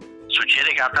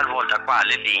 Succede che talvolta qua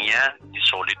le linee di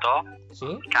solito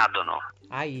cadono.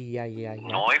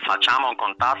 Noi facciamo un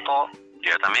contatto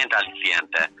direttamente al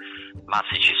cliente, ma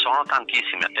se ci sono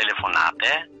tantissime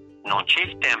telefonate non c'è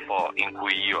il tempo in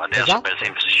cui io adesso, per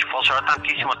esempio, se ci fossero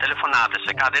tantissime telefonate,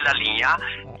 se cade la linea,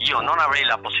 io non avrei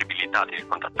la possibilità di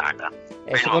ricontattarla.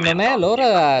 E secondo me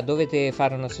allora dovete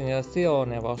fare una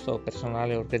segnalazione al vostro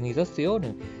personale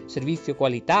organizzazione, servizio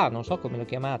qualità, non so come lo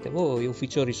chiamate voi,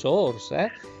 ufficio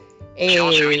risorse, c'è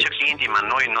un servizio clienti, ma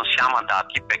noi non siamo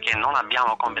adatti perché non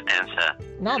abbiamo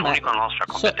competenze. No, l'unica nostra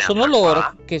competenza sono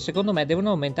loro che secondo me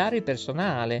devono aumentare il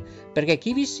personale, perché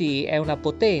KVC è una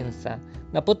potenza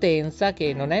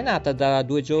che non è nata da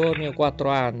 2 giorni o 4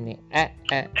 anni, è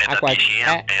da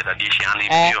 10 anni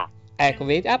in più. Ecco,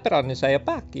 vedi? Però ne sai a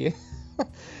pacchi.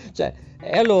 Cioè,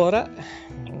 e allora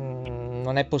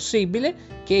non è possibile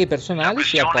che il personale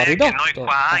sia un po' ridotto. Noi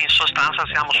qua in sostanza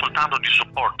siamo soltanto di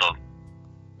supporto.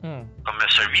 Come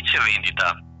servizio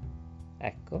vendita.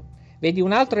 Ecco, vedi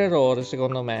un altro errore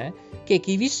secondo me, che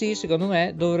KVC secondo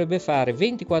me dovrebbe fare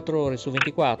 24 ore su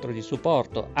 24 di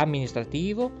supporto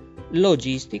amministrativo,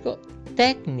 logistico,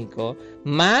 tecnico,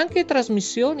 ma anche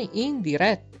trasmissioni in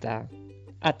diretta.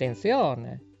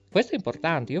 Attenzione, questo è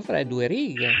importante, io farei 2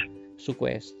 righe su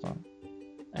questo.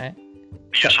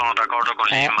 Io sono d'accordo con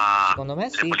lei, ma secondo me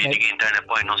le politiche interne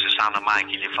poi non si sanno mai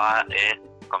chi li fa e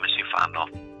come si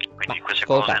fanno. Quindi queste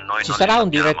cose noi ci non sarà le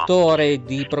un sappiamo. direttori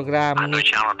di programmi? A noi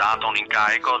ci hanno dato un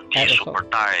incarico di lo so.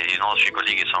 supportare i nostri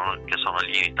colleghi che sono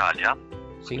lì in Italia,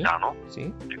 Sì, Milano, sì.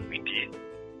 e quindi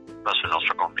questo è il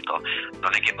nostro compito.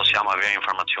 Non è che possiamo avere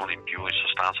informazioni in più in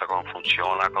sostanza come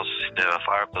funziona, cosa si deve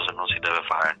fare, cosa non si deve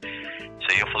fare.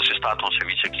 Se io fossi stato un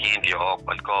servizio clienti o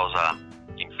qualcosa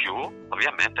in più,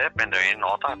 ovviamente prenderei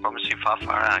nota come si fa a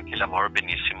fare anche il lavoro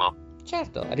benissimo.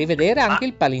 Certo, rivedere anche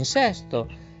il palinsesto,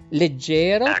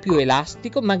 leggero, Ecco. più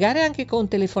elastico, magari anche con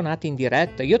telefonate in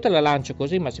diretta. Io te la lancio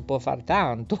così, ma si può fare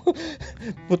tanto.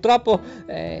 Purtroppo,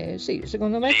 sì,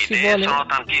 secondo me Le ci idee vuole... sono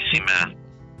tantissime.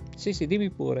 Sì, dimmi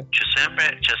pure. C'è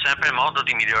sempre modo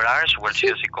di migliorare su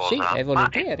qualsiasi cosa. Sì, è ma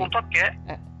volentieri. il punto è che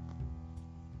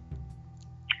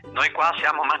noi qua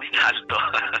siamo mani in alto.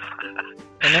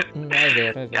 No, è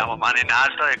vero. Siamo mani in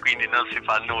alto e quindi non si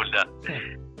fa nulla.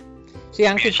 Sì,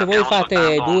 anche Quindi se voi abbiamo fate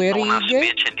soltanto 2 una righe,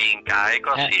 specie di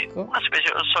incarico, sì, Ecco. una specie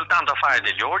soltanto a fare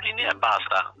degli ordini e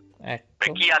basta. Per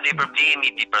ecco, chi ha dei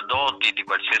problemi di prodotti, di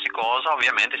qualsiasi cosa,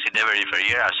 ovviamente si deve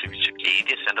riferire al servizio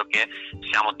clienti, essendo che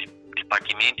siamo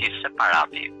dipartimenti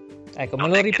separati. ecco, me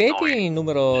Non lo è che ripeti noi- il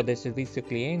numero del servizio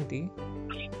clienti?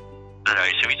 Allora,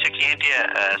 il servizio clienti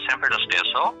è sempre lo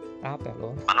stesso, Ah, per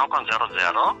allora. ma non con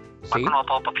 00, Sì. ma con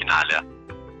 88 finale.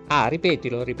 Ah,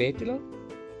 ripetilo.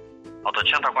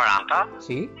 840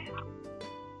 Sì,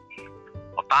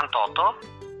 88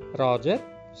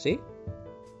 Roger, sì.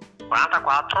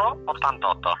 44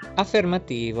 88.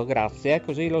 Affermativo, grazie,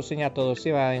 così l'ho segnato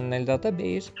sia nel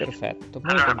database, perfetto. Molto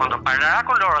Allora, quando bene. parlerà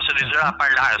con loro, se desidera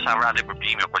parlare, se avrà dei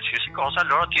problemi o qualsiasi cosa,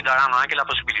 loro ti daranno anche la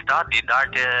possibilità di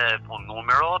darti un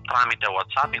numero tramite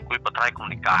WhatsApp in cui potrai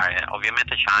comunicare.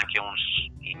 Ovviamente c'è anche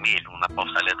un'email, una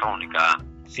posta elettronica.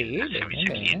 Sì, del bene,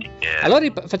 servizio bene. clienti che Allora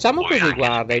facciamo puoi così, anche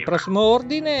guarda, il scrivere. prossimo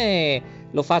ordine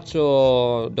lo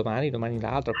faccio domani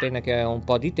l'altro, appena che ho un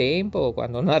po' di tempo,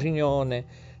 quando ho una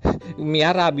riunione, mi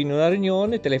arrabbio in una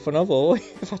riunione, telefono a voi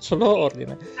e faccio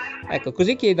l'ordine. Ecco,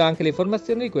 così chiedo anche le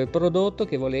informazioni di quel prodotto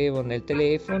che volevo nel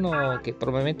telefono, che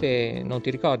probabilmente non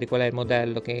ti ricordi qual è il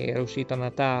modello che era uscito a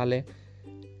Natale.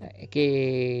 Ma di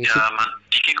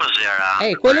che cos'era?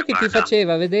 Quello che ti Guarda,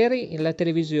 faceva vedere la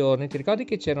televisione. Ti ricordi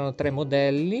che c'erano 3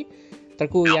 modelli, tra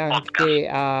cui È un anche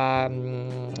a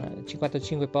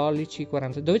 55 pollici,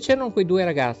 40, dove c'erano quei 2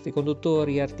 ragazzi,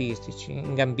 conduttori artistici,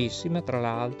 in gambissima tra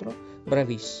l'altro,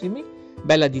 bravissimi,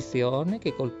 bella dizione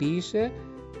che colpisce,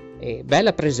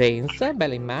 bella presenza,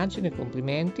 bella immagine,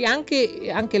 complimenti, anche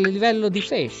a livello di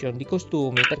fashion, di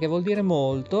costumi, perché vuol dire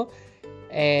molto.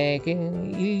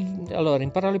 Allora, in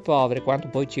parole povere, quando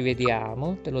poi ci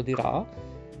vediamo, te lo dirò,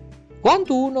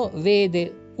 quando uno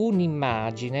vede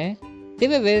un'immagine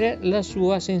deve avere la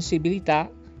sua sensibilità,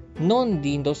 non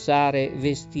di indossare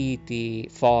vestiti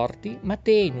forti ma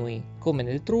tenui, come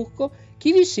nel trucco.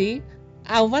 Chi vi sì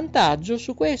ha un vantaggio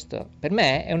su questo, per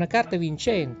me è una carta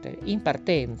vincente in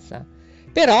partenza,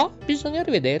 però bisogna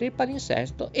rivedere il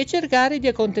palinsesto e cercare di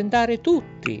accontentare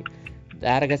tutti,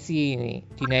 da ragazzini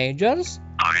teenagers,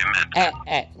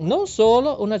 non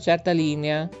solo una certa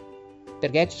linea,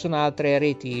 perché ci sono altre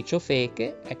reti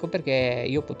ciofeche. Ecco perché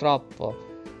io purtroppo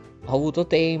ho avuto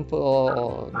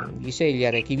tempo di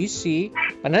scegliere chi vi sì,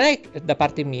 ma non è da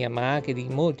parte mia, ma anche di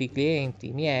molti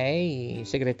clienti miei,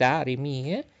 segretari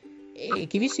mie, e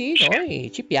chi vi sì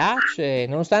noi ci piace,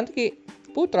 nonostante che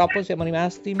purtroppo siamo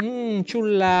rimasti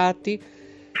ciullati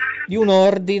di un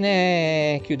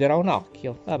ordine. Chiuderò un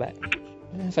occhio, vabbè,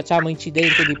 facciamo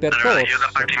incidente di percorso. Allora, io da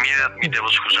parte mia mi devo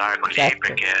scusare con lei, Certo.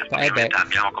 perché ovviamente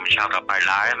abbiamo cominciato a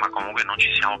parlare, ma comunque non ci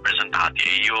siamo presentati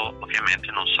e io ovviamente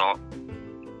non so.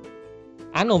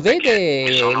 Non vede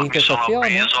l'intestazione?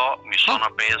 Mi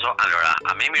sono preso. Allora,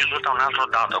 a me mi risulta un altro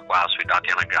dato qua sui dati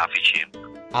anagrafici.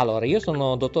 Allora, io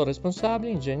sono dottore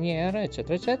responsabile, ingegnere,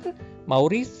 eccetera, eccetera.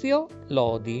 Maurizio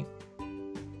Lodi.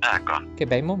 Ecco. Che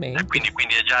bei momenti.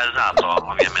 Quindi è già esatto,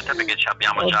 ovviamente, perché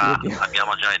abbiamo già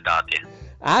i dati.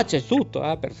 Ah, c'è tutto,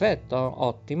 perfetto,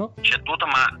 ottimo. C'è tutto,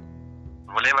 ma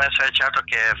volevo essere certo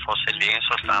che fosse lì in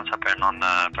sostanza per non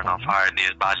fare dei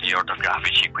sbagli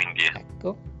ortografici, quindi.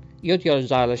 Ecco. Io ti ho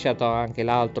già lasciato anche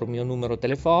l'altro mio numero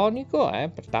telefonico,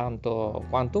 pertanto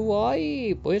quanto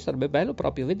vuoi, poi sarebbe bello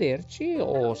proprio vederci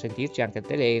o sentirci anche al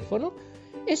telefono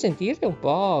e sentire un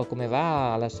po' come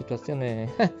va la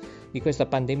situazione di questa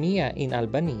pandemia in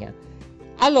Albania.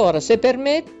 Allora, se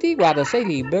permetti, guarda, sei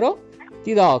libero,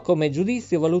 ti do come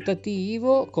giudizio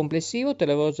valutativo complessivo, te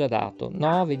l'avevo già dato,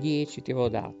 9, 10 ti avevo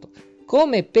dato.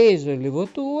 Come peso e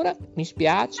levatura, mi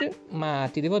spiace, ma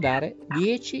ti devo dare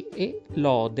 10 e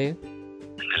lode.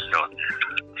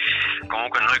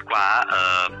 comunque noi qua,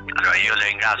 allora io le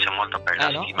ringrazio molto per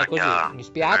la stima che ha mi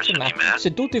spiace, ma verso di me.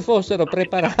 se tutti fossero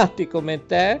preparati come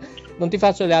te, non ti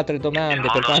faccio le altre domande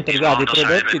per quanto riguarda i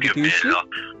prodotti di Kishi.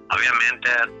 Ovviamente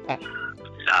la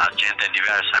gente è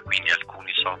diversa, quindi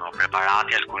alcuni sono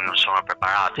preparati, alcuni non sono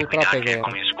preparati. Purtroppo quindi anche è vero.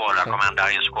 come in scuola, come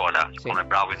andare in scuola, uno è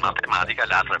bravo in matematica,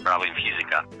 l'altro è bravo in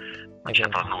fisica. Non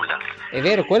c'entra nulla. È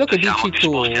vero, quello che dici tu,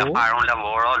 siamo disposti a fare un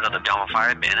lavoro, lo dobbiamo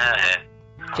fare bene e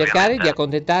cercare di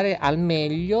accontentare al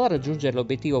meglio, raggiungere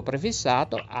l'obiettivo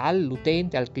prefissato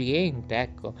all'utente, al cliente,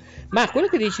 ecco. Ma quello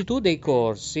che dici tu dei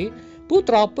corsi,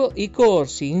 purtroppo i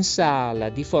corsi in sala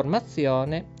di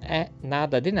formazione è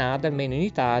nada de nada, almeno in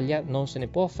Italia non se ne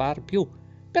può fare più.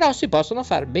 Però si possono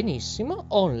fare benissimo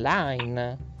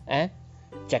online,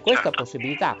 C'è questa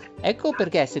possibilità. Ecco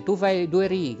perché se tu fai 2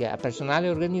 righe a personale e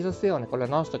organizzazione con la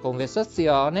nostra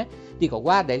conversazione, dico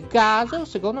guarda, è il caso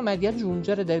secondo me di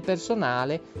aggiungere del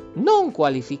personale non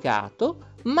qualificato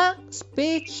ma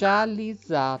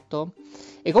specializzato.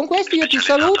 E con questo io ti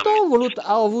saluto,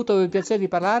 ho avuto il piacere di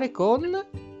parlare con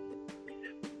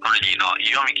Lino.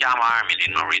 Io mi chiamo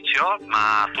Armili Maurizio,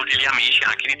 ma tutti gli amici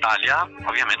anche in Italia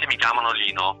ovviamente mi chiamano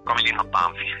Lino, come Lino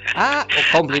Banfi. Ah,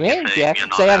 complimenti,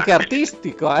 sei anche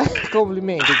artistico,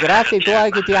 complimenti, grazie ai tuoi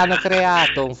che ti hanno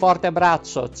creato, un forte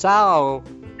abbraccio,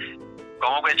 ciao.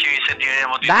 Comunque ci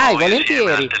sentiremo di nuovo. Dai, nuovo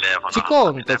volentieri, al telefono.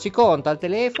 ci conta al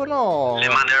telefono. Le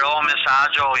manderò un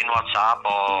messaggio in WhatsApp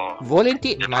o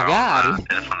volentieri, magari.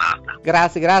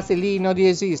 Grazie Lino di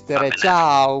esistere,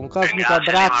 ciao, un cosmico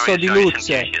abbraccio di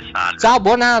luce. Ciao,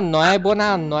 buon anno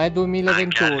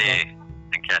 2021.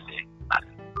 Anche a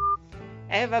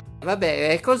lei. Vabbè,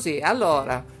 è così,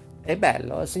 allora, è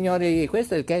bello, signori,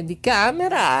 questo è il candy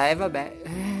camera, e vabbè,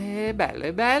 è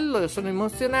bello, sono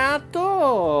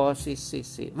emozionato,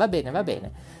 sì, va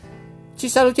bene. Ci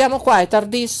salutiamo qua, è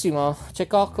tardissimo, c'è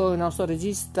Cocco, il nostro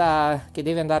regista, che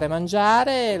deve andare a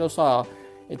mangiare, lo so,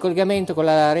 il collegamento con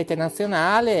la rete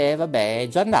nazionale, vabbè, è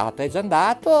già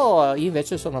andato, io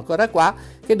invece sono ancora qua,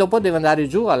 che dopo devo andare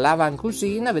giù all'Avan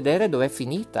Cucina a vedere dov'è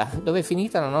finita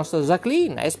la nostra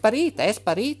Jacqueline, è sparita,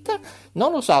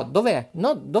 non lo so, dov'è,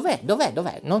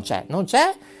 non c'è,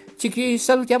 ci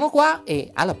salutiamo qua e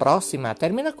alla prossima,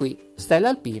 termina qui Stella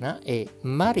Alpina e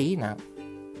Marina.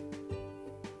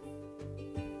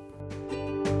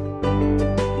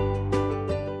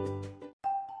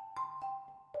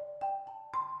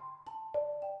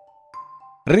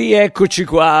 Rieccoci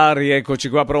qua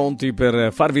pronti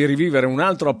per farvi rivivere un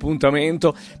altro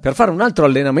appuntamento, per fare un altro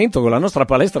allenamento con la nostra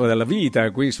palestra della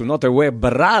vita qui su Note Web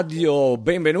Radio.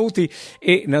 Benvenuti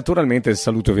e naturalmente il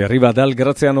saluto vi arriva dal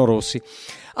Graziano Rossi.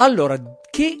 Allora,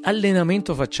 che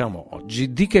allenamento facciamo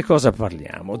oggi? Di che cosa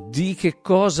parliamo? Di che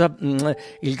cosa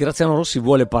il Graziano Rossi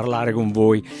vuole parlare con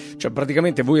voi? Cioè,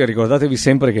 praticamente voi ricordatevi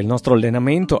sempre che il nostro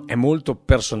allenamento è molto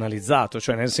personalizzato,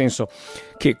 cioè nel senso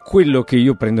che quello che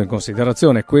io prendo in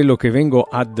considerazione, quello che vengo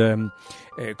a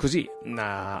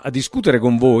discutere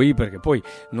con voi, perché poi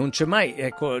non c'è mai,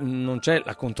 non c'è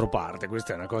la controparte.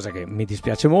 Questa è una cosa che mi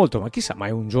dispiace molto, ma chissà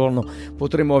mai un giorno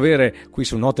potremo avere qui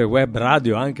su Note Web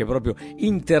Radio anche proprio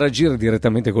interagire direttamente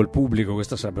col pubblico.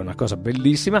 Questa sarebbe una cosa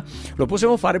bellissima. Lo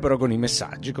possiamo fare però con i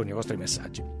messaggi, con i vostri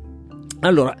messaggi.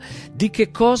 Allora, di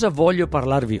che cosa voglio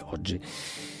parlarvi oggi?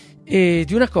 E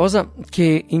di una cosa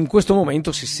che in questo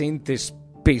momento si sente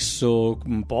spesso,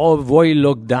 un po' vuoi il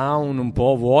lockdown, un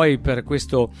po' vuoi per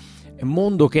questo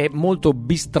mondo che è molto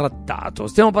bistrattato.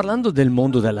 Stiamo parlando del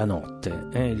mondo della notte,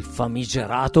 il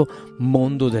famigerato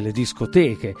mondo delle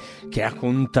discoteche che ha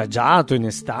contagiato in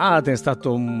estate, è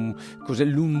stato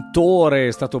l'untore,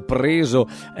 è stato preso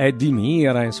di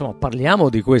mira. Insomma, parliamo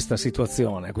di questa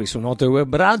situazione qui su Note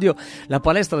Web Radio. La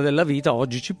palestra della vita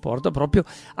oggi ci porta proprio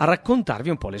a raccontarvi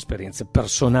un po' le esperienze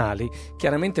personali.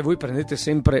 Chiaramente voi prendete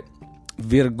sempre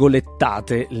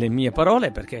virgolettate le mie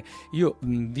parole, perché io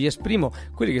vi esprimo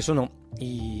quelli che sono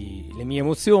le mie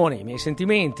emozioni, i miei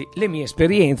sentimenti, le mie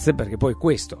esperienze, perché poi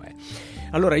questo è.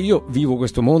 Allora, io vivo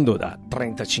questo mondo da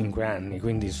 35 anni,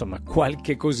 quindi insomma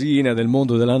qualche cosina del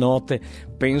mondo della notte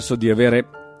penso di avere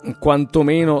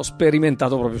quantomeno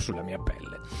sperimentato proprio sulla mia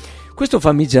pelle. Questo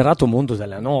famigerato mondo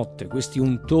della notte, questi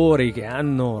untori che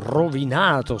hanno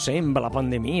rovinato, sembra la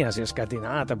pandemia sia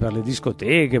scatenata per le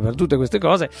discoteche, per tutte queste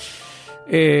cose.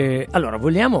 Allora,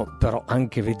 vogliamo però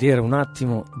anche vedere un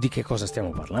attimo di che cosa stiamo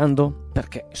parlando?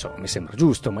 Perché, insomma, mi sembra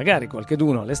giusto, magari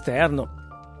qualcheduno all'esterno,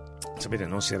 sapete,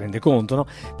 non si rende conto, no?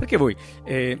 Perché voi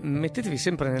mettetevi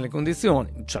sempre nelle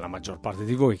condizioni, cioè la maggior parte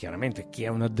di voi, chiaramente chi è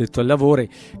un addetto ai lavori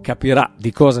capirà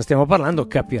di cosa stiamo parlando,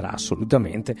 capirà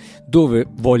assolutamente dove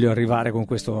voglio arrivare con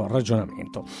questo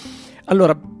ragionamento.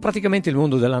 Allora, praticamente il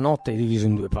mondo della notte è diviso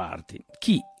in due parti: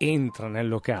 chi entra nel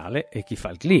locale e chi fa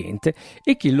il cliente,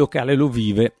 e chi il locale lo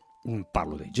vive.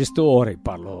 Parlo dei gestori,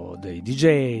 parlo dei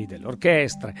DJ, delle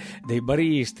orchestre, dei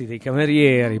baristi, dei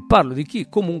camerieri, parlo di chi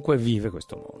comunque vive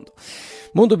questo mondo.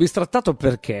 Mondo bistrattato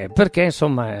perché? Perché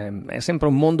insomma è sempre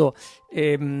un mondo,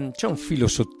 c'è un filo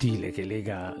sottile che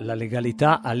lega la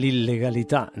legalità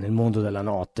all'illegalità nel mondo della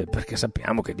notte, perché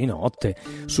sappiamo che di notte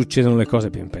succedono le cose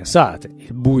più impensate.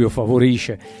 Il buio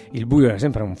è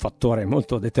sempre un fattore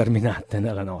molto determinante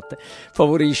nella notte,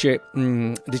 favorisce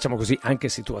diciamo così anche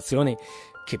situazioni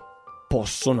che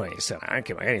possono essere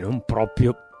anche magari non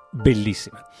proprio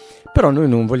bellissime, però noi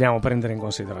non vogliamo prendere in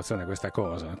considerazione questa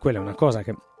cosa. Quella è una cosa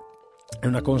che è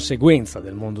una conseguenza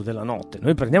del mondo della notte.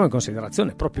 Noi prendiamo in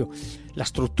considerazione proprio la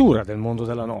struttura del mondo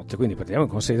della notte, quindi prendiamo in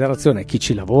considerazione chi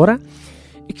ci lavora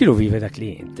e chi lo vive da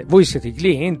cliente. Voi siete i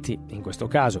clienti, in questo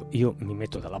caso io mi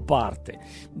metto dalla parte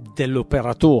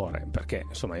dell'operatore, perché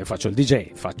insomma io faccio il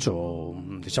DJ,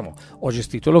 ho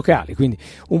gestito locali, quindi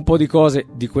un po' di cose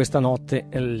di questa notte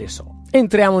le so.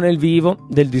 Entriamo nel vivo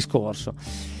del discorso.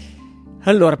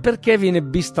 Allora, perché viene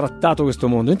bistrattato questo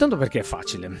mondo? Intanto perché è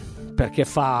facile, perché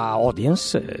fa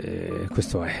audience,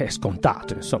 questo è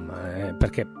scontato, insomma,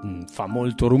 perché fa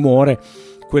molto rumore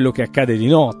quello che accade di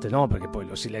notte, no? Perché poi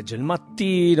lo si legge il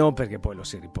mattino, perché poi lo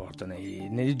si riporta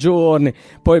nei giorni,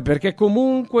 poi perché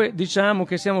comunque diciamo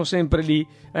che siamo sempre lì,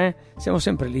 è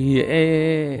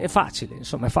facile,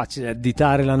 insomma, è facile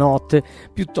additare la notte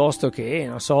piuttosto che,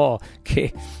 non so,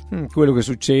 che quello che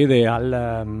succede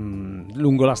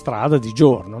lungo la strada di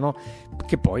giorno, no?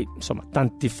 Che poi, insomma,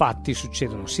 tanti fatti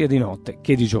succedono sia di notte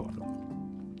che di giorno.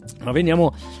 Ma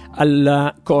veniamo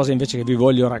alla cosa invece che vi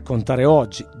voglio raccontare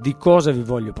oggi. Di cosa vi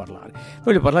voglio parlare?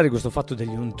 Voglio parlare di questo fatto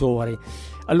degli untori.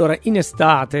 Allora, in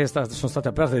estate sono state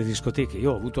aperte le discoteche.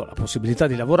 Io ho avuto la possibilità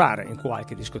di lavorare in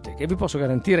qualche discoteca e vi posso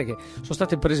garantire che sono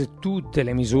state prese tutte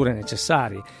le misure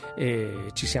necessarie e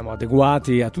ci siamo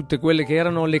adeguati a tutte quelle che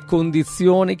erano le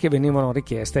condizioni che venivano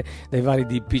richieste dai vari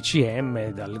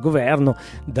DPCM, dal governo,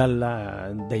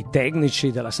 dai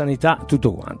tecnici, dalla sanità,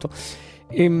 tutto quanto.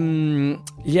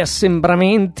 Gli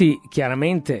assembramenti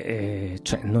chiaramente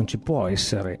non ci può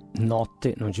essere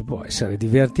notte, non ci può essere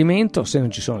divertimento se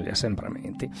non ci sono gli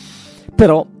assembramenti,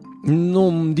 però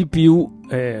non di più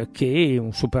che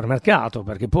un supermercato,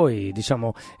 perché poi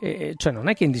diciamo non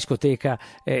è che in discoteca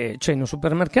in un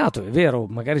supermercato è vero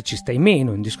magari ci stai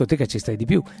meno, in discoteca ci stai di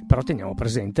più, però teniamo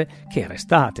presente che era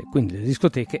estate, quindi le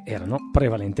discoteche erano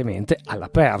prevalentemente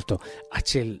all'aperto, a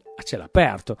cielo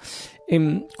aperto,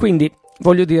 quindi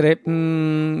voglio dire,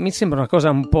 mi sembra una cosa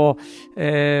un po'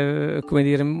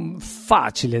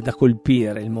 facile da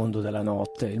colpire il mondo della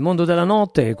notte. Il mondo della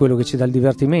notte è quello che ci dà il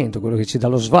divertimento, quello che ci dà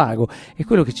lo svago, è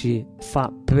quello che ci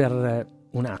fa per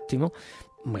un attimo,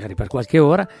 magari per qualche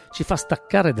ora, ci fa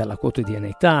staccare dalla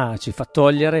quotidianità, ci fa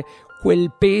togliere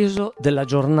quel peso della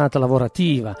giornata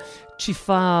lavorativa, ci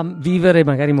fa vivere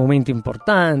magari momenti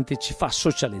importanti, ci fa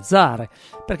socializzare,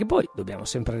 perché poi dobbiamo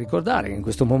sempre ricordare che in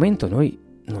questo momento noi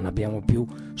non abbiamo più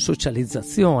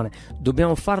socializzazione,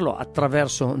 dobbiamo farlo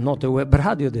attraverso Note Web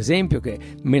Radio, ad esempio, che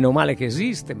meno male che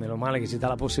esiste, meno male che ci dà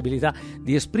la possibilità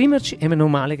di esprimerci e meno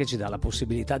male che ci dà la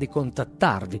possibilità di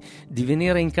contattarvi, di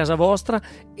venire in casa vostra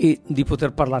e di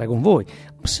poter parlare con voi,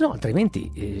 se no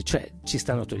altrimenti ci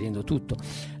stanno togliendo tutto.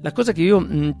 La cosa che io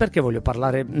perché voglio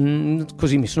parlare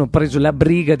così, mi sono preso la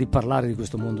briga di parlare di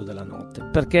questo mondo della notte,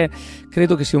 perché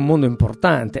credo che sia un mondo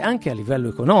importante anche a livello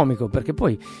economico, perché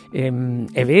poi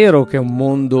è vero che è un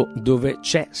mondo dove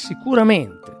c'è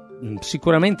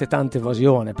sicuramente tanta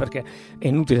evasione, perché è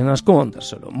inutile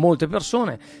nasconderselo, molte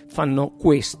persone fanno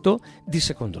questo di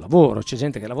secondo lavoro, c'è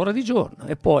gente che lavora di giorno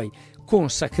e poi con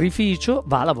sacrificio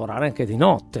va a lavorare anche di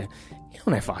notte e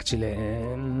non è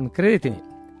facile, credetemi,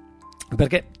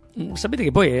 perché sapete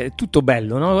che poi è tutto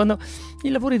bello, no? Quando i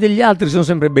lavori degli altri sono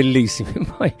sempre bellissimi,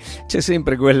 poi c'è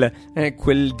sempre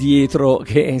quel dietro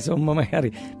che insomma magari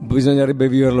bisognerebbe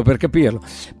viverlo per capirlo.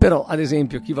 Però ad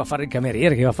esempio chi va a fare il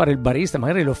cameriere, chi va a fare il barista,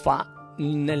 magari lo fa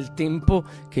nel tempo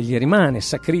che gli rimane,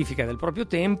 sacrifica del proprio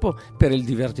tempo per il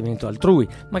divertimento altrui,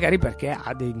 magari perché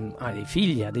ha dei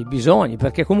figli, ha dei bisogni,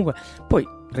 perché comunque poi,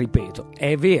 ripeto,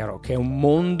 è vero che è un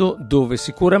mondo dove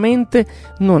sicuramente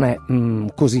non è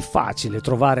così facile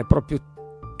trovare proprio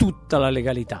tutta la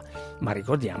legalità, ma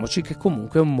ricordiamoci che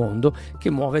comunque è un mondo che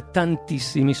muove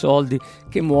tantissimi soldi,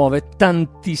 che muove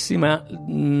tantissima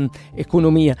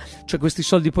economia, cioè questi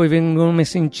soldi poi vengono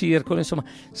messi in circolo, insomma,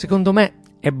 secondo me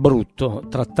è brutto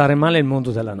trattare male il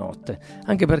mondo della notte,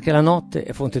 anche perché la notte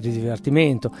è fonte di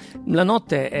divertimento. La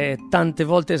notte è tante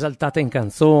volte esaltata in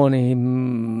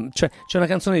canzoni, c'è una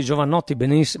canzone di Giovannotti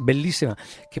bellissima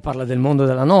che parla del mondo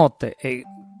della notte, e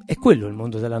è quello il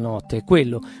mondo della notte, è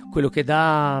quello che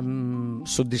dà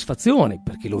soddisfazioni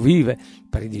per chi lo vive,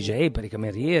 per i DJ, per i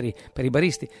camerieri, per i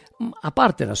baristi, a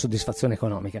parte la soddisfazione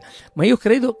economica. Ma io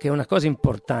credo che una cosa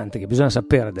importante che bisogna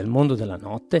sapere del mondo della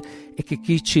notte è che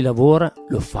chi ci lavora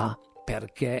lo fa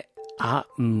perché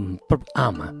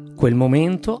ama quel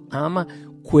momento, ama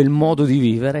quel modo di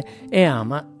vivere e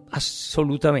ama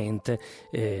assolutamente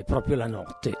proprio la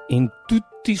notte in tutte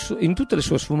le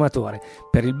sue sfumature,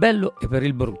 per il bello e per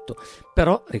il brutto.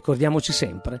 Però ricordiamoci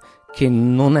sempre che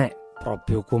non è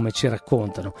proprio come ci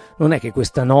raccontano, non è che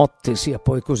questa notte sia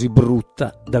poi così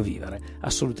brutta da vivere,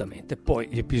 assolutamente. Poi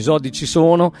gli episodi ci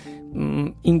sono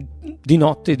di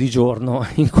notte e di giorno,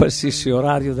 in qualsiasi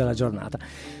orario della giornata.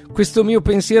 Questo mio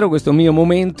pensiero, questo mio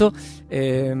momento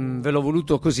ve l'ho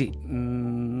voluto così,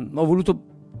 ho voluto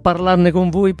parlarne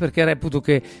con voi perché reputo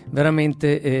che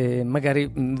veramente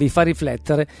magari vi fa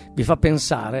riflettere, vi fa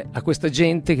pensare a questa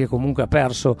gente che comunque ha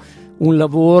perso un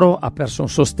lavoro, ha perso un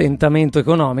sostentamento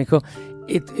economico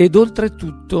ed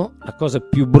oltretutto la cosa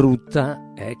più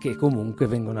brutta è che comunque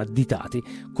vengono additati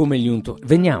come gli untori,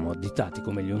 veniamo additati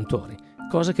come gli untori,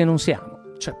 cosa che non siamo,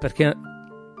 cioè perché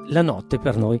la notte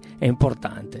per noi è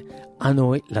importante, a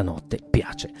noi la notte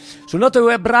piace. Sul Note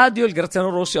Web Radio il Graziano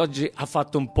Rossi oggi ha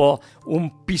fatto un po'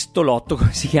 un pistolotto,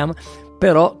 come si chiama,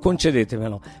 però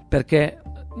concedetemelo perché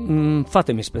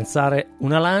fatemi spensare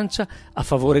una lancia a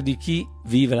favore di chi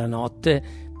vive la notte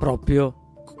proprio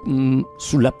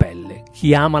sulla pelle,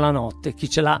 chi ama la notte, chi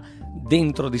ce l'ha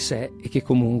dentro di sé e che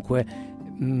comunque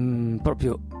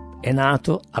proprio è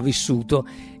nato, ha vissuto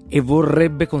e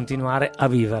vorrebbe continuare a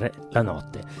vivere la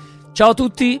notte. Ciao a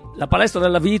tutti, la palestra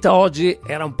della vita oggi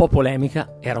era un po'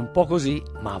 polemica, era un po' così,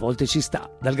 ma a volte ci sta.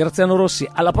 Dal Graziano Rossi,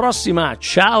 alla prossima,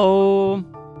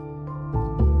 ciao!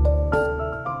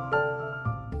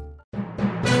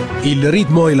 Il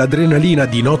ritmo e l'adrenalina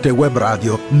di Note Web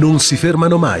Radio non si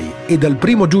fermano mai e dal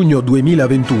 1 giugno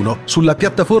 2021 sulla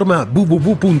piattaforma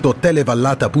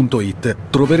www.televallata.it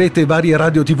troverete varie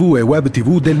radio TV e web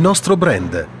TV del nostro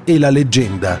brand e la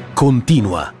leggenda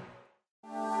continua.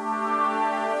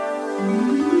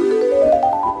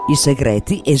 I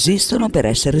segreti esistono per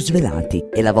essere svelati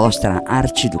e la vostra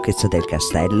arciduchessa del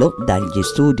castello, dagli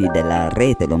studi della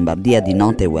rete Lombardia di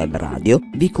Note Web Radio,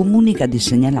 vi comunica di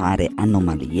segnalare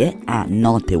anomalie a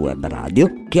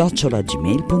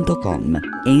notewebradio@gmail.com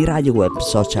e in radio web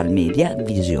social media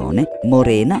Visione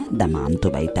Morena da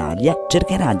Mantova Italia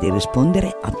cercherà di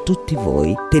rispondere a tutti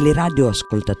voi, teleradio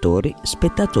ascoltatori,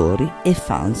 spettatori e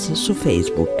fans su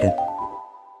Facebook.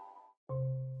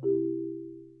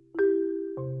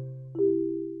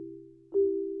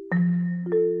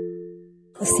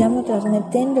 Stiamo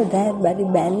trasmettendo da Erba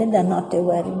Ribelle da Note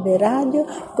Web Radio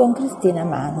con Cristina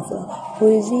Manzo,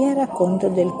 poesia e racconto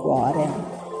del cuore.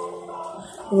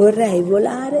 Vorrei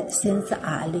volare senza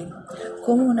ali,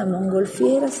 come una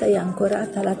mongolfiera sei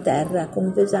ancorata alla terra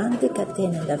con pesanti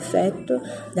catene d'affetto,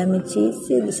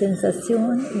 d'amicizie, di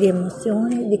sensazioni, di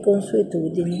emozioni, di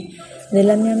consuetudini.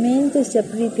 Nella mia mente si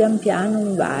aprì pian piano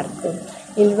un varco.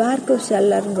 Il varco si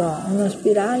allargò, uno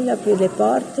spiraglio aprì le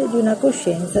porte di una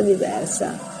coscienza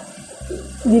diversa.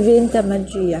 Diventa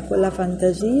magia quella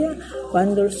fantasia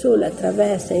quando il sole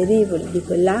attraversa i rivoli di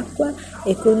quell'acqua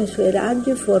e con i suoi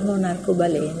raggi forma un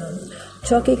arcobaleno.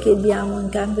 Ciò che chiediamo in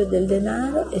cambio del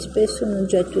denaro è spesso un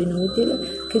oggetto inutile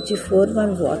che ci forma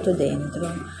il vuoto dentro.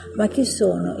 Ma chi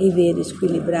sono i veri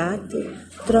squilibrati?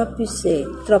 Troppi se,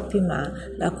 troppi ma.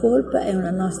 La colpa è una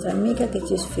nostra amica che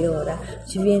ci sfiora,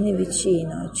 ci viene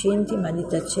vicino, ci intima di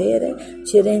tacere,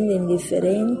 ci rende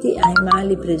indifferenti ai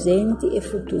mali presenti e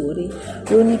futuri.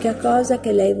 L'unica cosa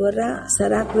che lei vorrà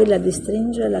sarà quella di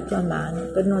stringere la tua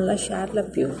mano per non lasciarla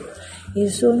più. Il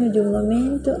sogno di un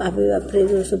momento aveva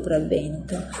preso il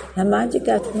sopravvento, la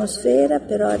magica atmosfera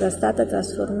però era stata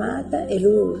trasformata e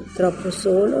lui, troppo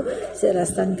solo, si era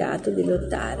stancato di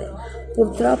lottare.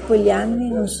 Purtroppo gli anni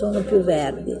non sono più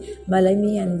verdi, ma la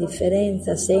mia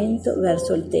indifferenza sento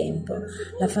verso il tempo.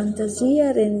 La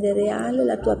fantasia rende reale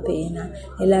la tua pena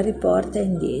e la riporta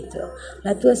indietro.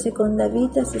 La tua seconda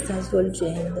vita si sta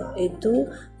svolgendo e tu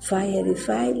fai e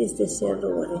rifai gli stessi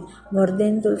errori,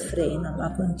 mordendo il freno,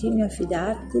 ma continui a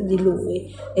fidarti di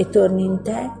lui e torni in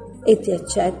te e ti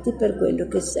accetti per quello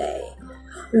che sei.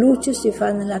 Luce si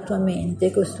fa nella tua mente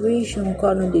e costruisci un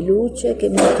cono di luce che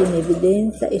mette in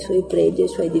evidenza i suoi pregi e i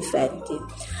suoi difetti.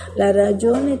 La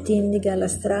ragione ti indica la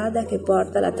strada che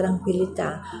porta alla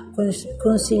tranquillità,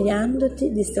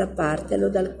 consigliandoti di strappartelo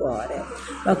dal cuore.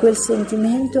 Ma quel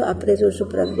sentimento ha preso il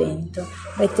sopravvento,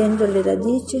 mettendo le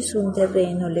radici su un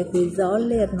terreno le cui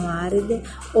zolle erano aride,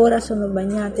 ora sono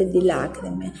bagnate di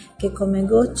lacrime che come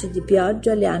gocce di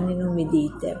pioggia le hanno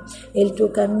inumidite, e il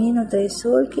tuo cammino tra i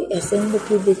solchi è sempre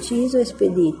più deciso e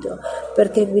spedito,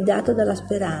 perché è guidato dalla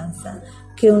speranza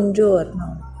che un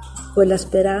giorno quella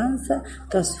speranza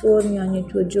trasformi ogni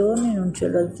tuo giorno in un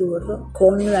cielo azzurro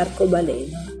con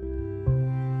l'arcobaleno.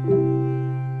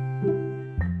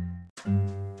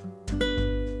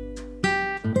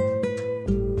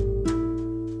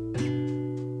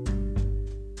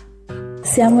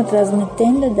 Stiamo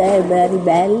trasmettendo da VARI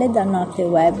Belle da Note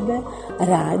Web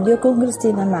Radio con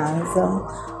Cristina Manzo.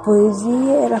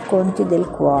 Poesie e racconti del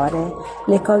cuore.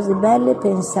 Le cose belle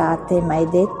pensate e mai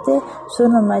dette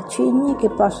sono macigni che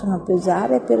possono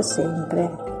pesare per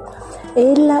sempre.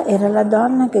 Ella era la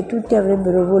donna che tutti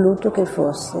avrebbero voluto che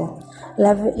fosse.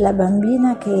 La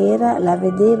bambina che era la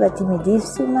vedeva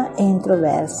timidissima e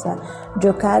introversa,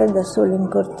 giocare da sola in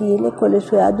cortile con le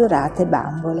sue adorate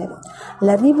bambole.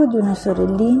 L'arrivo di una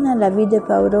sorellina la vide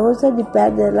paurosa di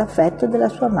perdere l'affetto della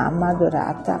sua mamma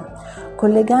adorata. Con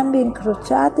le gambe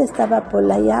incrociate stava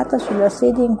appollaiata sulla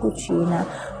sedia in cucina,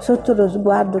 sotto lo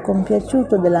sguardo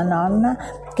compiaciuto della nonna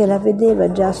che la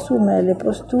vedeva già assumere le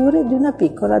posture di una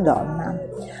piccola donna.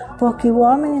 Pochi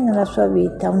uomini nella sua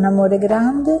vita, un amore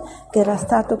grande che era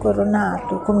stato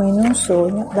coronato, come in un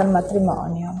sogno, dal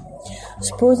matrimonio.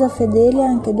 Sposa fedele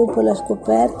anche dopo la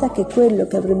scoperta che quello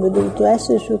che avrebbe dovuto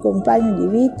essere il suo compagno di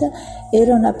vita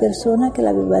era una persona che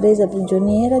l'aveva resa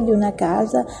prigioniera di una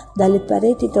casa dalle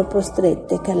pareti troppo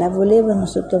strette che la volevano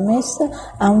sottomessa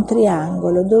a un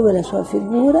triangolo dove la sua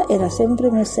figura era sempre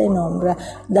messa in ombra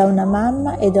da una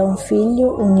mamma e da un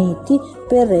figlio uniti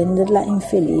per renderla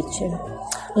infelice.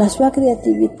 La sua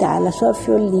creatività, la sua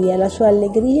follia, la sua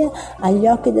allegria agli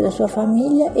occhi della sua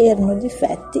famiglia erano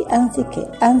difetti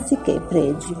anziché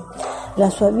pregi. La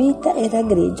sua vita era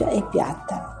grigia e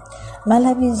piatta. Ma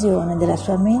la visione della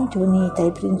sua mente unita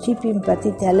ai principi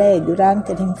impartiti a lei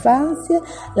durante l'infanzia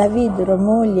la videro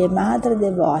moglie e madre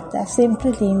devota,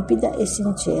 sempre limpida e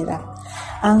sincera.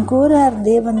 Ancora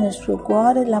ardeva nel suo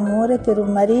cuore l'amore per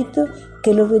un marito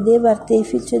che lo vedeva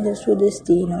artefice del suo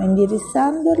destino,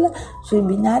 indirizzandola sui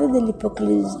binari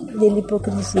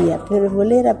dell'ipocrisia per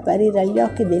voler apparire agli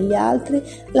occhi degli altri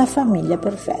la famiglia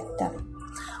perfetta.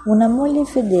 Una moglie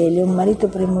fedele, un marito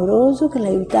premuroso che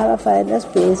l'aiutava a fare la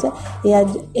spesa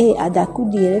e ad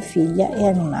accudire figlia e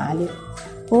animali.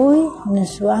 Poi nel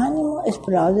suo animo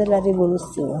esplose la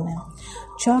rivoluzione.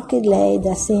 Ciò che lei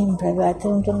da sempre aveva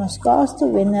tenuto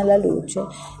nascosto venne alla luce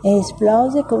e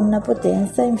esplose con una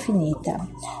potenza infinita.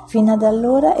 Fino ad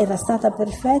allora era stata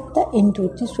perfetta in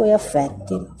tutti i suoi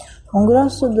affetti. Un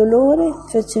grosso dolore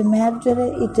fece emergere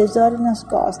i tesori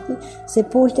nascosti,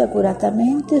 sepolti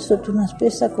accuratamente sotto una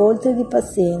spessa coltre di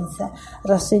pazienza,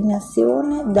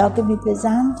 rassegnazione, dogmi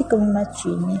pesanti come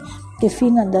macigni, che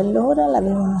fino ad allora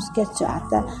l'avevano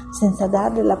schiacciata, senza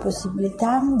darle la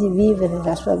possibilità di vivere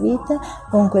la sua vita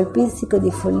con quel pizzico di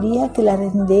follia che la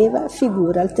rendeva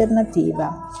figura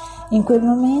alternativa. In quel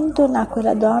momento nacque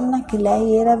la donna che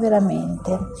lei era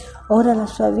veramente. Ora la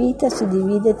sua vita si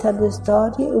divide tra due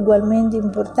storie ugualmente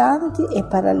importanti e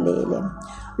parallele.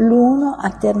 L'uno,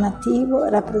 alternativo,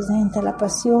 rappresenta la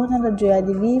passione, la gioia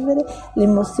di vivere,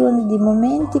 l'emozione di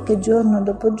momenti che giorno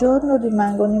dopo giorno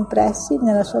rimangono impressi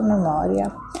nella sua memoria.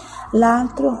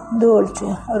 L'altro,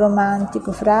 dolce,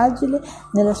 romantico, fragile,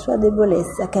 nella sua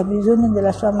debolezza, che ha bisogno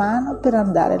della sua mano per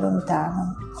andare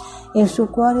lontano. Il suo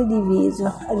cuore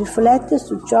diviso riflette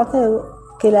su ciò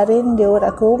che la rende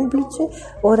ora complice,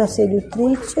 ora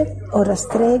seduttrice, ora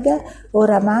strega,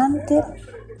 ora amante,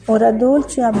 ora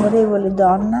dolce e amorevole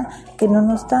donna che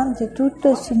nonostante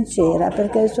tutto è sincera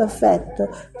perché il suo affetto,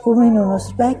 come in uno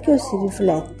specchio, si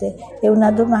riflette e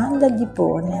una domanda gli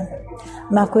pone.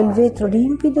 Ma quel vetro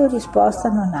limpido risposta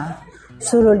non ha,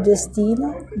 solo il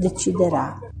destino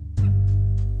deciderà.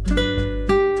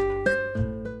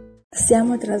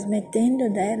 Stiamo trasmettendo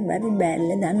da VARI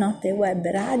Belle da Note Web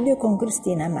Radio con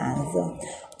Cristina Manzo.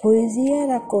 Poesia e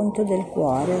racconto del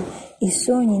cuore, i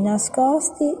sogni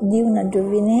nascosti di una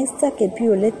giovinezza che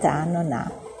più l'età non ha.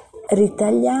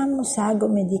 Ritagliamo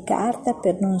sagome di carta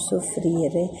per non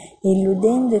soffrire,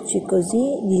 illudendoci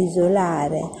così di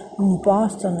isolare un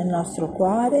posto nel nostro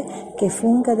cuore che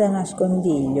funga da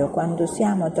nascondiglio quando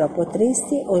siamo troppo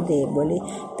tristi o deboli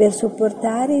per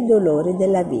sopportare i dolori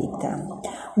della vita.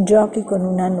 Giochi con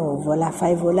una nuvola,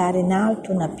 fai volare in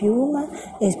alto una piuma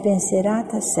e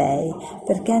spensierata sei,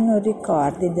 perché non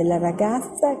ricordi della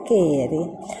ragazza che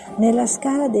eri. Nella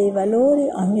scala dei valori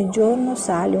ogni giorno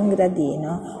sali un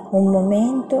gradino, un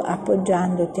momento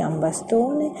appoggiandoti a un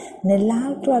bastone,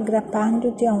 nell'altro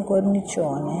aggrappandoti a un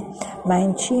cornicione, ma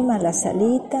in cima alla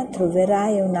salita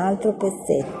troverai un altro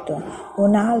pezzetto,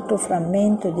 un altro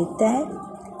frammento di te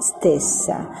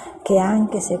stessa, che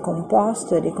anche se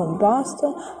composto e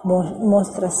ricomposto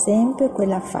mostra sempre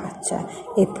quella faccia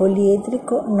e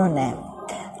poliedrico non è.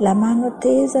 La mano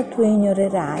tesa tu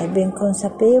ignorerai, ben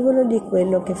consapevole di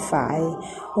quello che fai,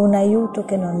 un aiuto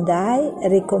che non dai,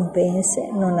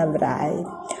 ricompense non avrai.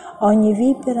 Ogni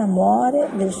vipera muore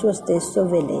del suo stesso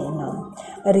veleno.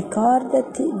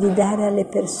 Ricordati di dare alle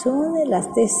persone la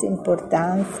stessa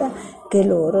importanza che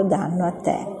loro danno a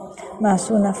te. Ma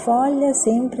su una foglia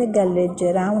sempre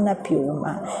galleggerà una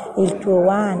piuma, il tuo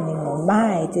animo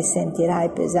mai ti sentirai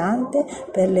pesante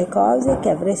per le cose che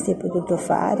avresti potuto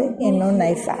fare e non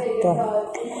hai fatto.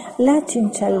 La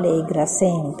cinciallegra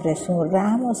sempre su un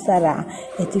ramo starà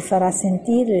e ti farà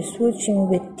sentire il suo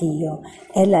cinguettio,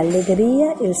 è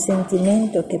l'allegria, il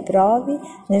sentimento che provi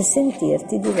nel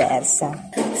sentirti diversa.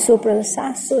 Sopra il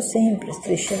sasso sempre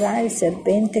striscerà il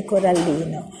serpente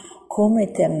corallino, come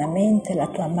eternamente la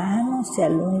tua mano si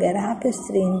allungherà per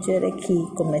stringere chi,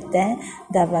 come te,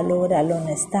 dà valore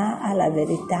all'onestà, alla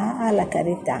verità, alla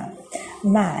carità.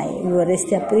 Mai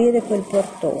vorresti aprire quel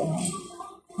portone,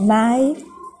 mai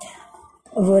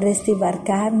vorresti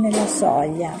varcarne la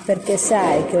soglia, perché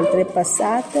sai che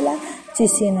oltrepassatela ci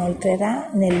si inoltrerà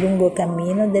nel lungo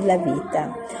cammino della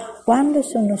vita. Quando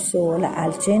sono sola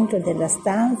al centro della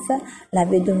stanza la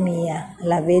vedo mia,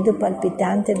 la vedo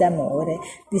palpitante d'amore,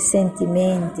 di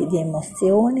sentimenti, di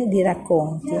emozioni, di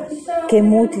racconti, che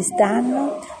muti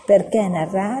stanno perché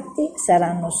narrati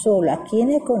saranno solo a chi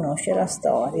ne conosce la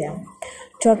storia.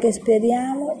 Ciò che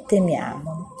speriamo,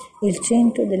 temiamo, il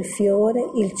centro del fiore,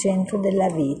 il centro della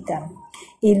vita.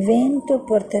 Il vento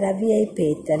porterà via i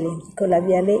petali con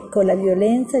la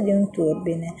violenza di un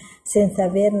turbine, senza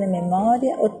averne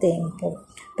memoria o tempo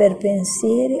per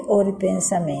pensieri o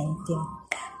ripensamenti.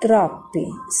 Troppi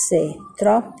se,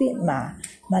 troppi ma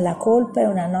la colpa è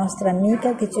una nostra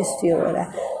amica che ci sfiora,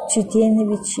 ci tiene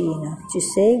vicino, ci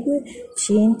segue,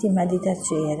 ci intima di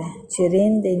tacere, ci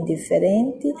rende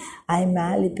indifferenti ai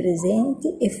mali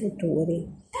presenti e futuri.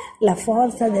 La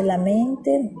forza della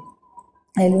mente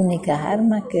è l'unica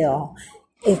arma che ho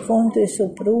e contro i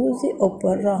soprusi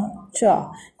opporrò ciò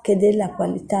che della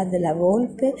qualità della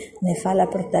volpe ne fa la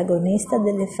protagonista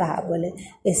delle favole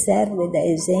e serve da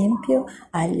esempio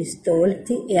agli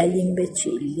stolti e agli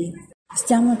imbecilli.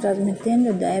 Stiamo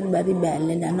trasmettendo da Erba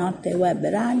Ribelle, da Notte Web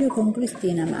Radio con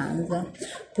Cristina Manzo.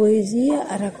 Poesia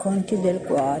a racconti del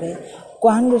cuore,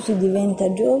 quando si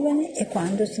diventa giovane e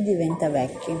quando si diventa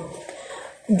vecchi.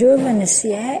 Giovane si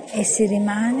è e si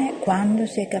rimane quando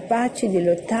si è capaci di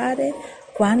lottare,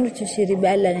 quando ci si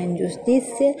ribella alle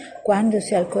ingiustizie, quando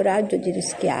si ha il coraggio di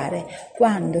rischiare,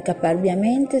 quando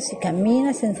caparbiamente si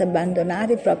cammina senza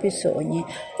abbandonare i propri sogni,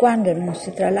 quando non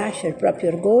si tralascia il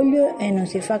proprio orgoglio e non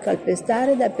si fa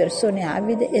calpestare da persone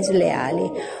avide e sleali,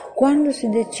 quando si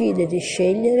decide di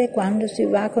scegliere, quando si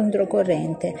va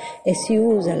controcorrente e si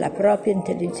usa la propria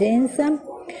intelligenza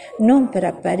non per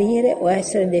apparire o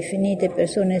essere definite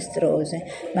persone estrose,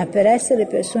 ma per essere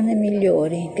persone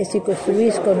migliori, che si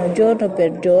costruiscono giorno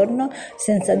per giorno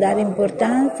senza dare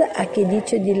importanza a chi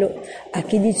dice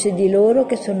di loro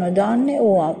che sono donne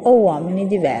o uomini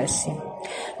diversi.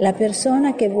 La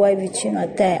persona che vuoi vicino a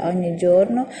te ogni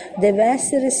giorno deve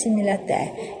essere simile a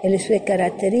te e le sue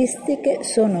caratteristiche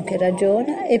sono che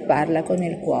ragiona e parla con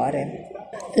il cuore.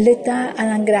 L'età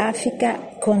anagrafica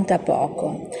conta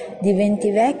poco.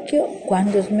 Diventi vecchio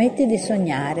quando smetti di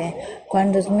sognare,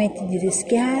 quando smetti di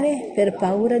rischiare per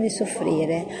paura di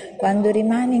soffrire, quando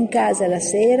rimani in casa la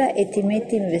sera e ti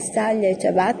metti in vestaglia e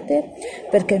ciabatte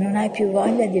perché non hai più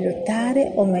voglia di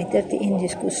lottare o metterti in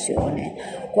discussione,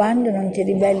 quando non ti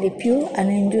ribelli più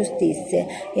alle ingiustizie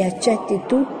e accetti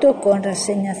tutto con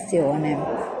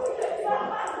rassegnazione,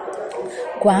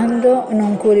 quando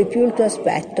non curi più il tuo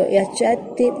aspetto e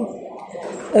accetti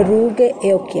rughe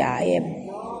e occhiaie,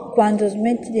 quando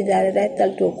smetti di dare retta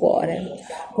al tuo cuore,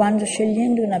 quando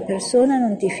scegliendo una persona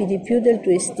non ti fidi più del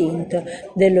tuo istinto,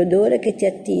 dell'odore che ti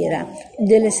attira,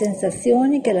 delle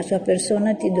sensazioni che la sua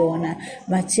persona ti dona,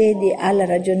 ma cedi alla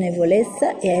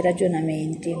ragionevolezza e ai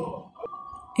ragionamenti.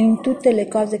 In tutte le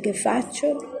cose che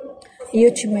faccio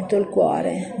Io ci metto il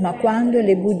cuore, ma quando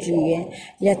le bugie,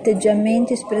 gli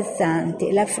atteggiamenti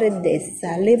sprezzanti, la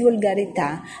freddezza, le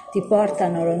volgarità ti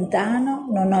portano lontano,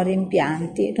 non ho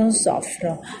rimpianti, non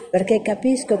soffro, perché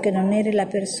capisco che non eri la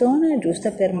persona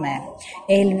giusta per me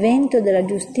e il vento della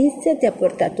giustizia ti ha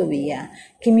portato via.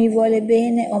 Chi mi vuole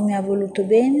bene o mi ha voluto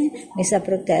bene mi sa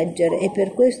proteggere e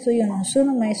per questo io non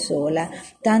sono mai sola.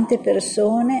 Tante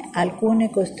persone, alcune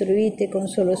costruite con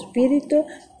solo spirito,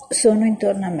 sono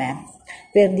intorno a me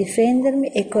per difendermi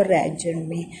e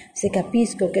correggermi se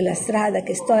capisco che la strada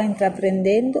che sto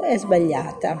intraprendendo è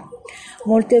sbagliata.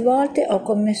 Molte volte ho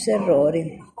commesso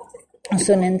errori.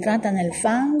 Sono entrata nel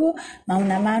fango, ma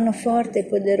una mano forte e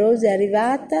poderosa è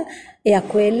arrivata e a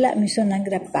quella mi sono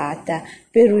aggrappata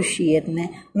per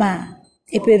uscirne,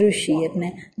 per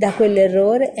uscirne da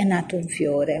quell'errore è nato un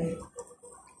fiore.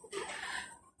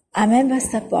 A me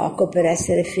basta poco per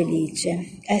essere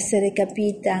felice, essere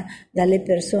capita dalle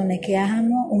persone che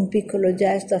amo, un piccolo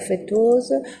gesto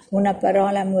affettuoso, una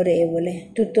parola amorevole.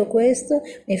 Tutto questo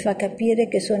mi fa capire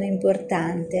che sono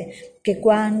importante, che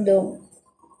quando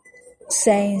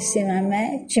sei insieme a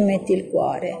me ci metti il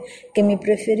cuore, che mi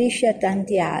preferisci a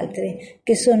tanti altri,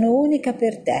 che sono unica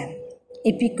per te.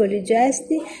 I piccoli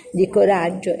gesti di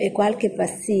coraggio e qualche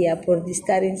pazzia pur di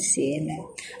stare insieme,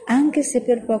 anche se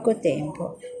per poco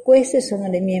tempo. Queste sono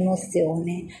le mie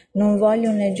emozioni. Non voglio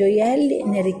né gioielli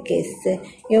né ricchezze.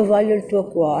 Io voglio il tuo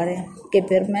cuore, che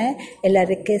per me è la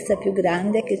ricchezza più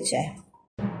grande che c'è.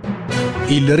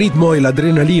 Il ritmo e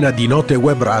l'adrenalina di Note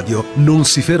Web Radio non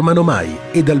si fermano mai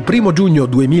e dal 1 giugno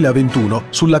 2021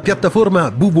 sulla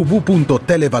piattaforma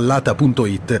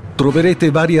www.televallata.it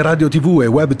troverete varie radio TV e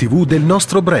web TV del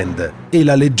nostro brand e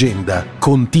la leggenda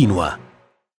continua.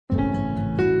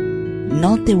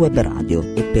 Note Web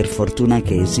Radio, e per fortuna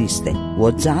che esiste,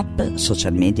 WhatsApp,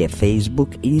 social media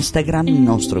Facebook, Instagram, il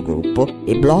nostro gruppo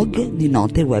e blog di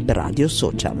Note Web Radio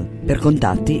Social. Per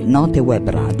contatti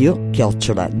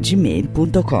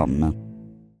notewebradio@gmail.com.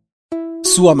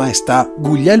 Sua Maestà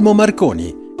Guglielmo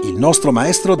Marconi, il nostro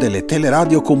maestro delle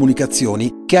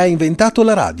teleradiocomunicazioni che ha inventato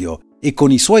la radio, e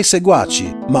con i suoi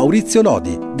seguaci Maurizio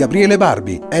Lodi, Gabriele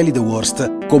Barbi, Eli The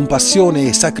Worst, con passione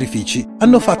e sacrifici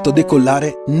hanno fatto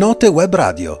decollare Note Web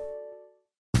Radio.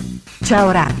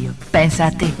 Ciao Radio, pensa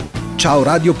a te.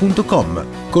 Ciaoradio.com,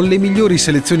 con le migliori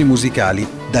selezioni musicali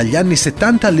dagli anni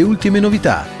 70 alle ultime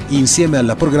novità, insieme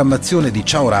alla programmazione di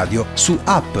Ciao Radio su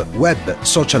app, web,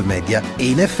 social media e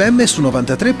in FM su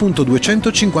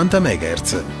 93.250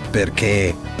 MHz.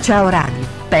 Perché Ciao Radio,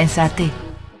 pensa a te.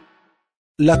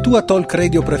 la tua talk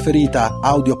radio preferita,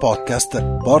 audio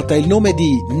podcast, porta il nome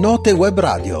di Note Web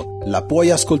Radio. La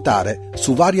puoi ascoltare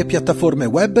su varie piattaforme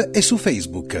web e su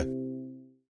Facebook.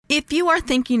 If you are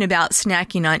thinking about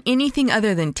snacking on anything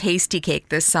other than tasty cake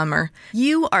this summer,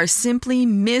 you are simply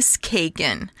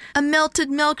miscaken. A melted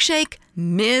milkshake?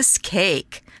 Miss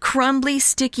cake. Crumbly,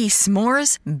 sticky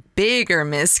s'mores? Bigger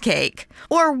miss cake.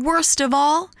 Or worst of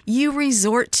all, you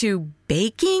resort to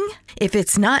baking? If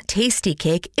it's not tasty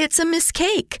cake, it's a miss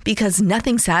cake, because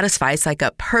nothing satisfies like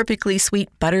a perfectly sweet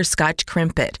butterscotch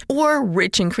crimpet or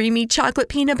rich and creamy chocolate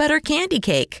peanut butter candy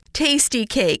cake. Tasty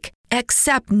cake.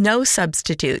 Accept no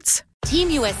substitutes.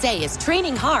 Team USA is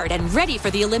training hard and ready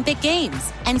for the Olympic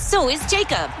Games. And so is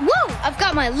Jacob. Whoa, I've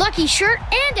got my Lucky shirt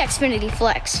and Xfinity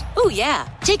Flex. Oh yeah,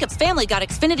 Jacob's family got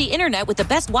Xfinity Internet with the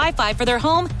best Wi-Fi for their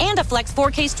home and a Flex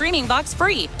 4K streaming box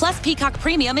free, plus Peacock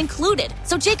Premium included.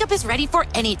 So Jacob is ready for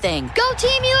anything. Go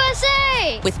Team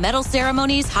USA! With medal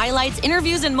ceremonies, highlights,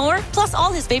 interviews, and more, plus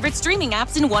all his favorite streaming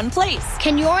apps in one place.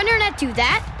 Can your internet do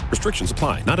that? Restrictions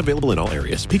apply. Not available in all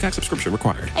areas. Peacock subscription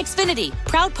required. Xfinity,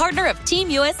 proud partner of Team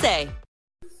USA.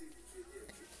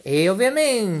 E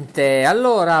ovviamente,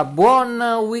 allora, buon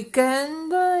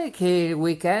weekend, che il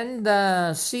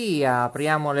weekend sia,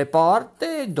 apriamo le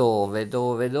porte, dove,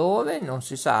 non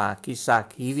si sa, chissà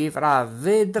chi vivrà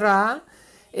vedrà,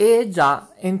 e già,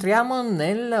 entriamo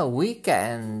nel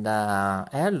weekend,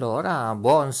 e allora,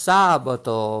 buon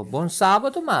sabato,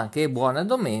 ma anche buona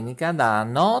domenica da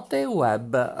Note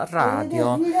Web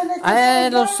Radio,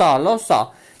 lo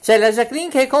so. C'è la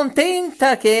Jacqueline che è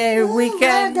contenta che è il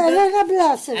weekend.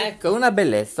 Ecco, una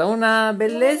bellezza,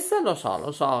 lo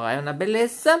so, è una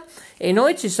bellezza. E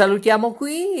noi ci salutiamo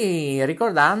qui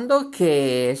ricordando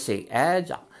che sì,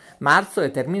 già, marzo è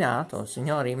terminato,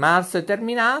 signori, marzo.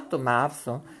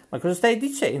 Ma cosa stai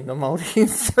dicendo,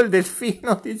 Maurizio, il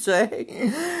delfino DJ?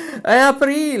 È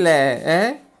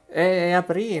aprile, È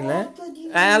aprile?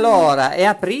 Allora, è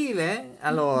aprile?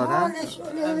 Allora,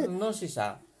 non si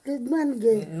sa.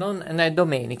 Non è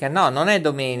domenica, no, non è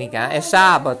domenica, è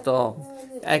sabato.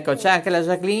 Ecco, c'è anche la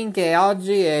Jacqueline che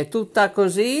oggi è tutta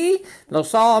così, lo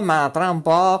so, ma tra un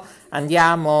po'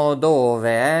 andiamo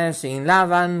dove? Sì, in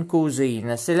Lavan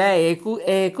Cuisine. Se lei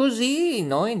è così,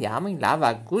 noi andiamo in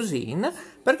Lavan Cuisine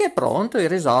perché è pronto il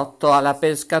risotto alla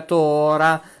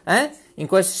pescatora, In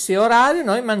qualsiasi orario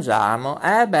noi mangiamo.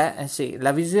 Sì,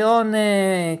 la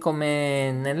visione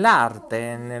come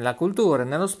nell'arte, nella cultura e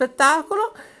nello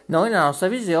spettacolo, noi la nostra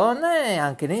visione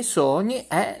anche nei sogni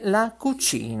è la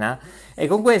cucina. E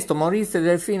con questo Maurizio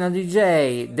Delfino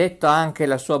DJ, detto anche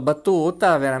la sua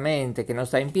battuta, veramente che non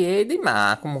sta in piedi,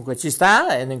 ma comunque ci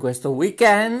sta in questo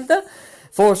weekend.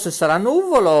 Forse sarà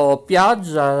nuvolo,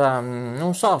 pioggia,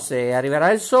 non so se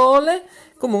arriverà il sole.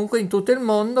 Comunque in tutto il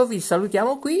mondo vi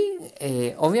salutiamo qui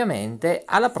e ovviamente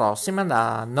alla prossima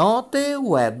da Note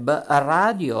Web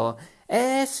Radio.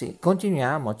 Sì,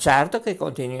 continuiamo, certo che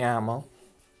continuiamo.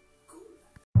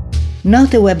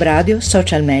 Note Web Radio,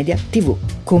 social media, TV.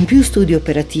 Con più studi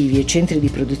operativi e centri di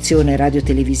produzione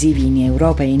radio-televisivi in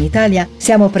Europa e in Italia,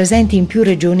 siamo presenti in più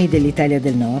regioni dell'Italia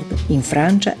del Nord, in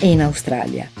Francia e in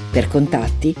Australia. Per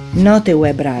contatti,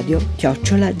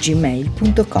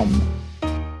 notewebradio@gmail.com.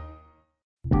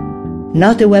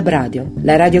 Note Web Radio,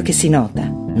 la radio che si nota.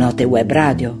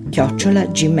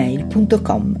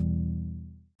 notewebradio@gmail.com.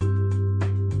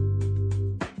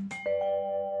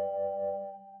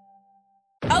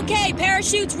 Okay,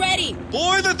 parachutes ready.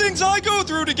 Boy, the things I go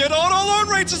through to get auto loan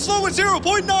rates as low as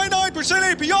 0.99%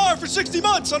 APR for 60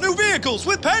 months on new vehicles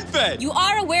with PenFed. You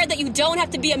are aware that you don't have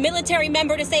to be a military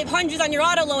member to save hundreds on your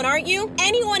auto loan, aren't you?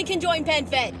 Anyone can join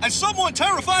PenFed. As someone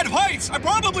terrified of heights, I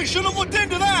probably should have looked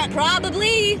into that.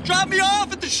 Probably. Drop me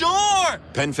off at the shore.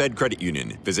 PenFed Credit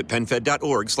Union. Visit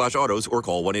penfed.org/autos or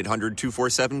call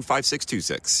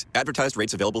 1-800-247-5626. Advertised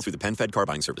rates available through the PenFed car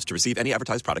buying service. To receive any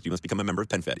advertised product, you must become a member of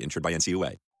PenFed, insured by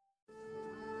NCUA.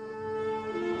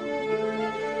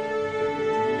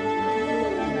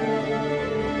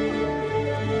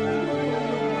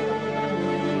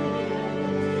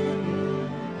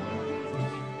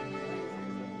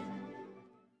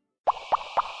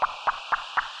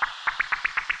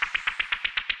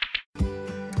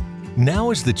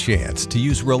 Now is the chance to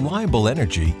use reliable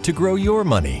energy to grow your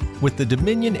money with the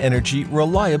Dominion Energy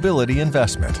Reliability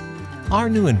Investment. Our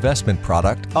new investment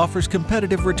product offers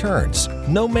competitive returns,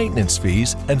 no maintenance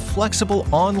fees, and flexible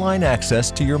online access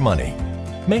to your money.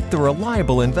 Make the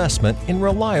reliable investment in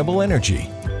reliable energy.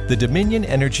 The Dominion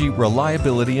Energy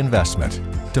Reliability Investment.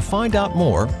 To find out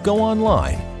more, go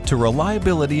online to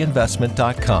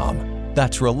reliabilityinvestment.com.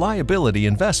 That's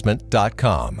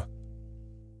reliabilityinvestment.com.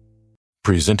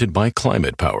 Presented by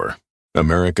Climate Power.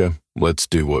 America, let's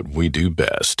do what we do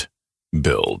best.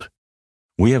 Build.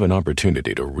 We have an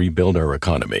opportunity to rebuild our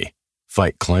economy,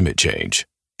 fight climate change,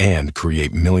 and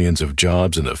create millions of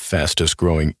jobs in the fastest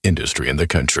growing industry in the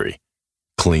country.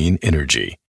 Clean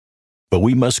energy. But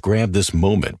we must grab this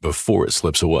moment before it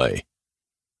slips away.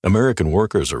 American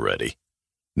workers are ready.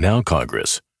 Now,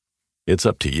 Congress, it's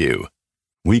up to you.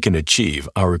 We can achieve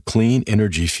our clean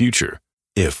energy future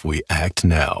if we act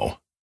now.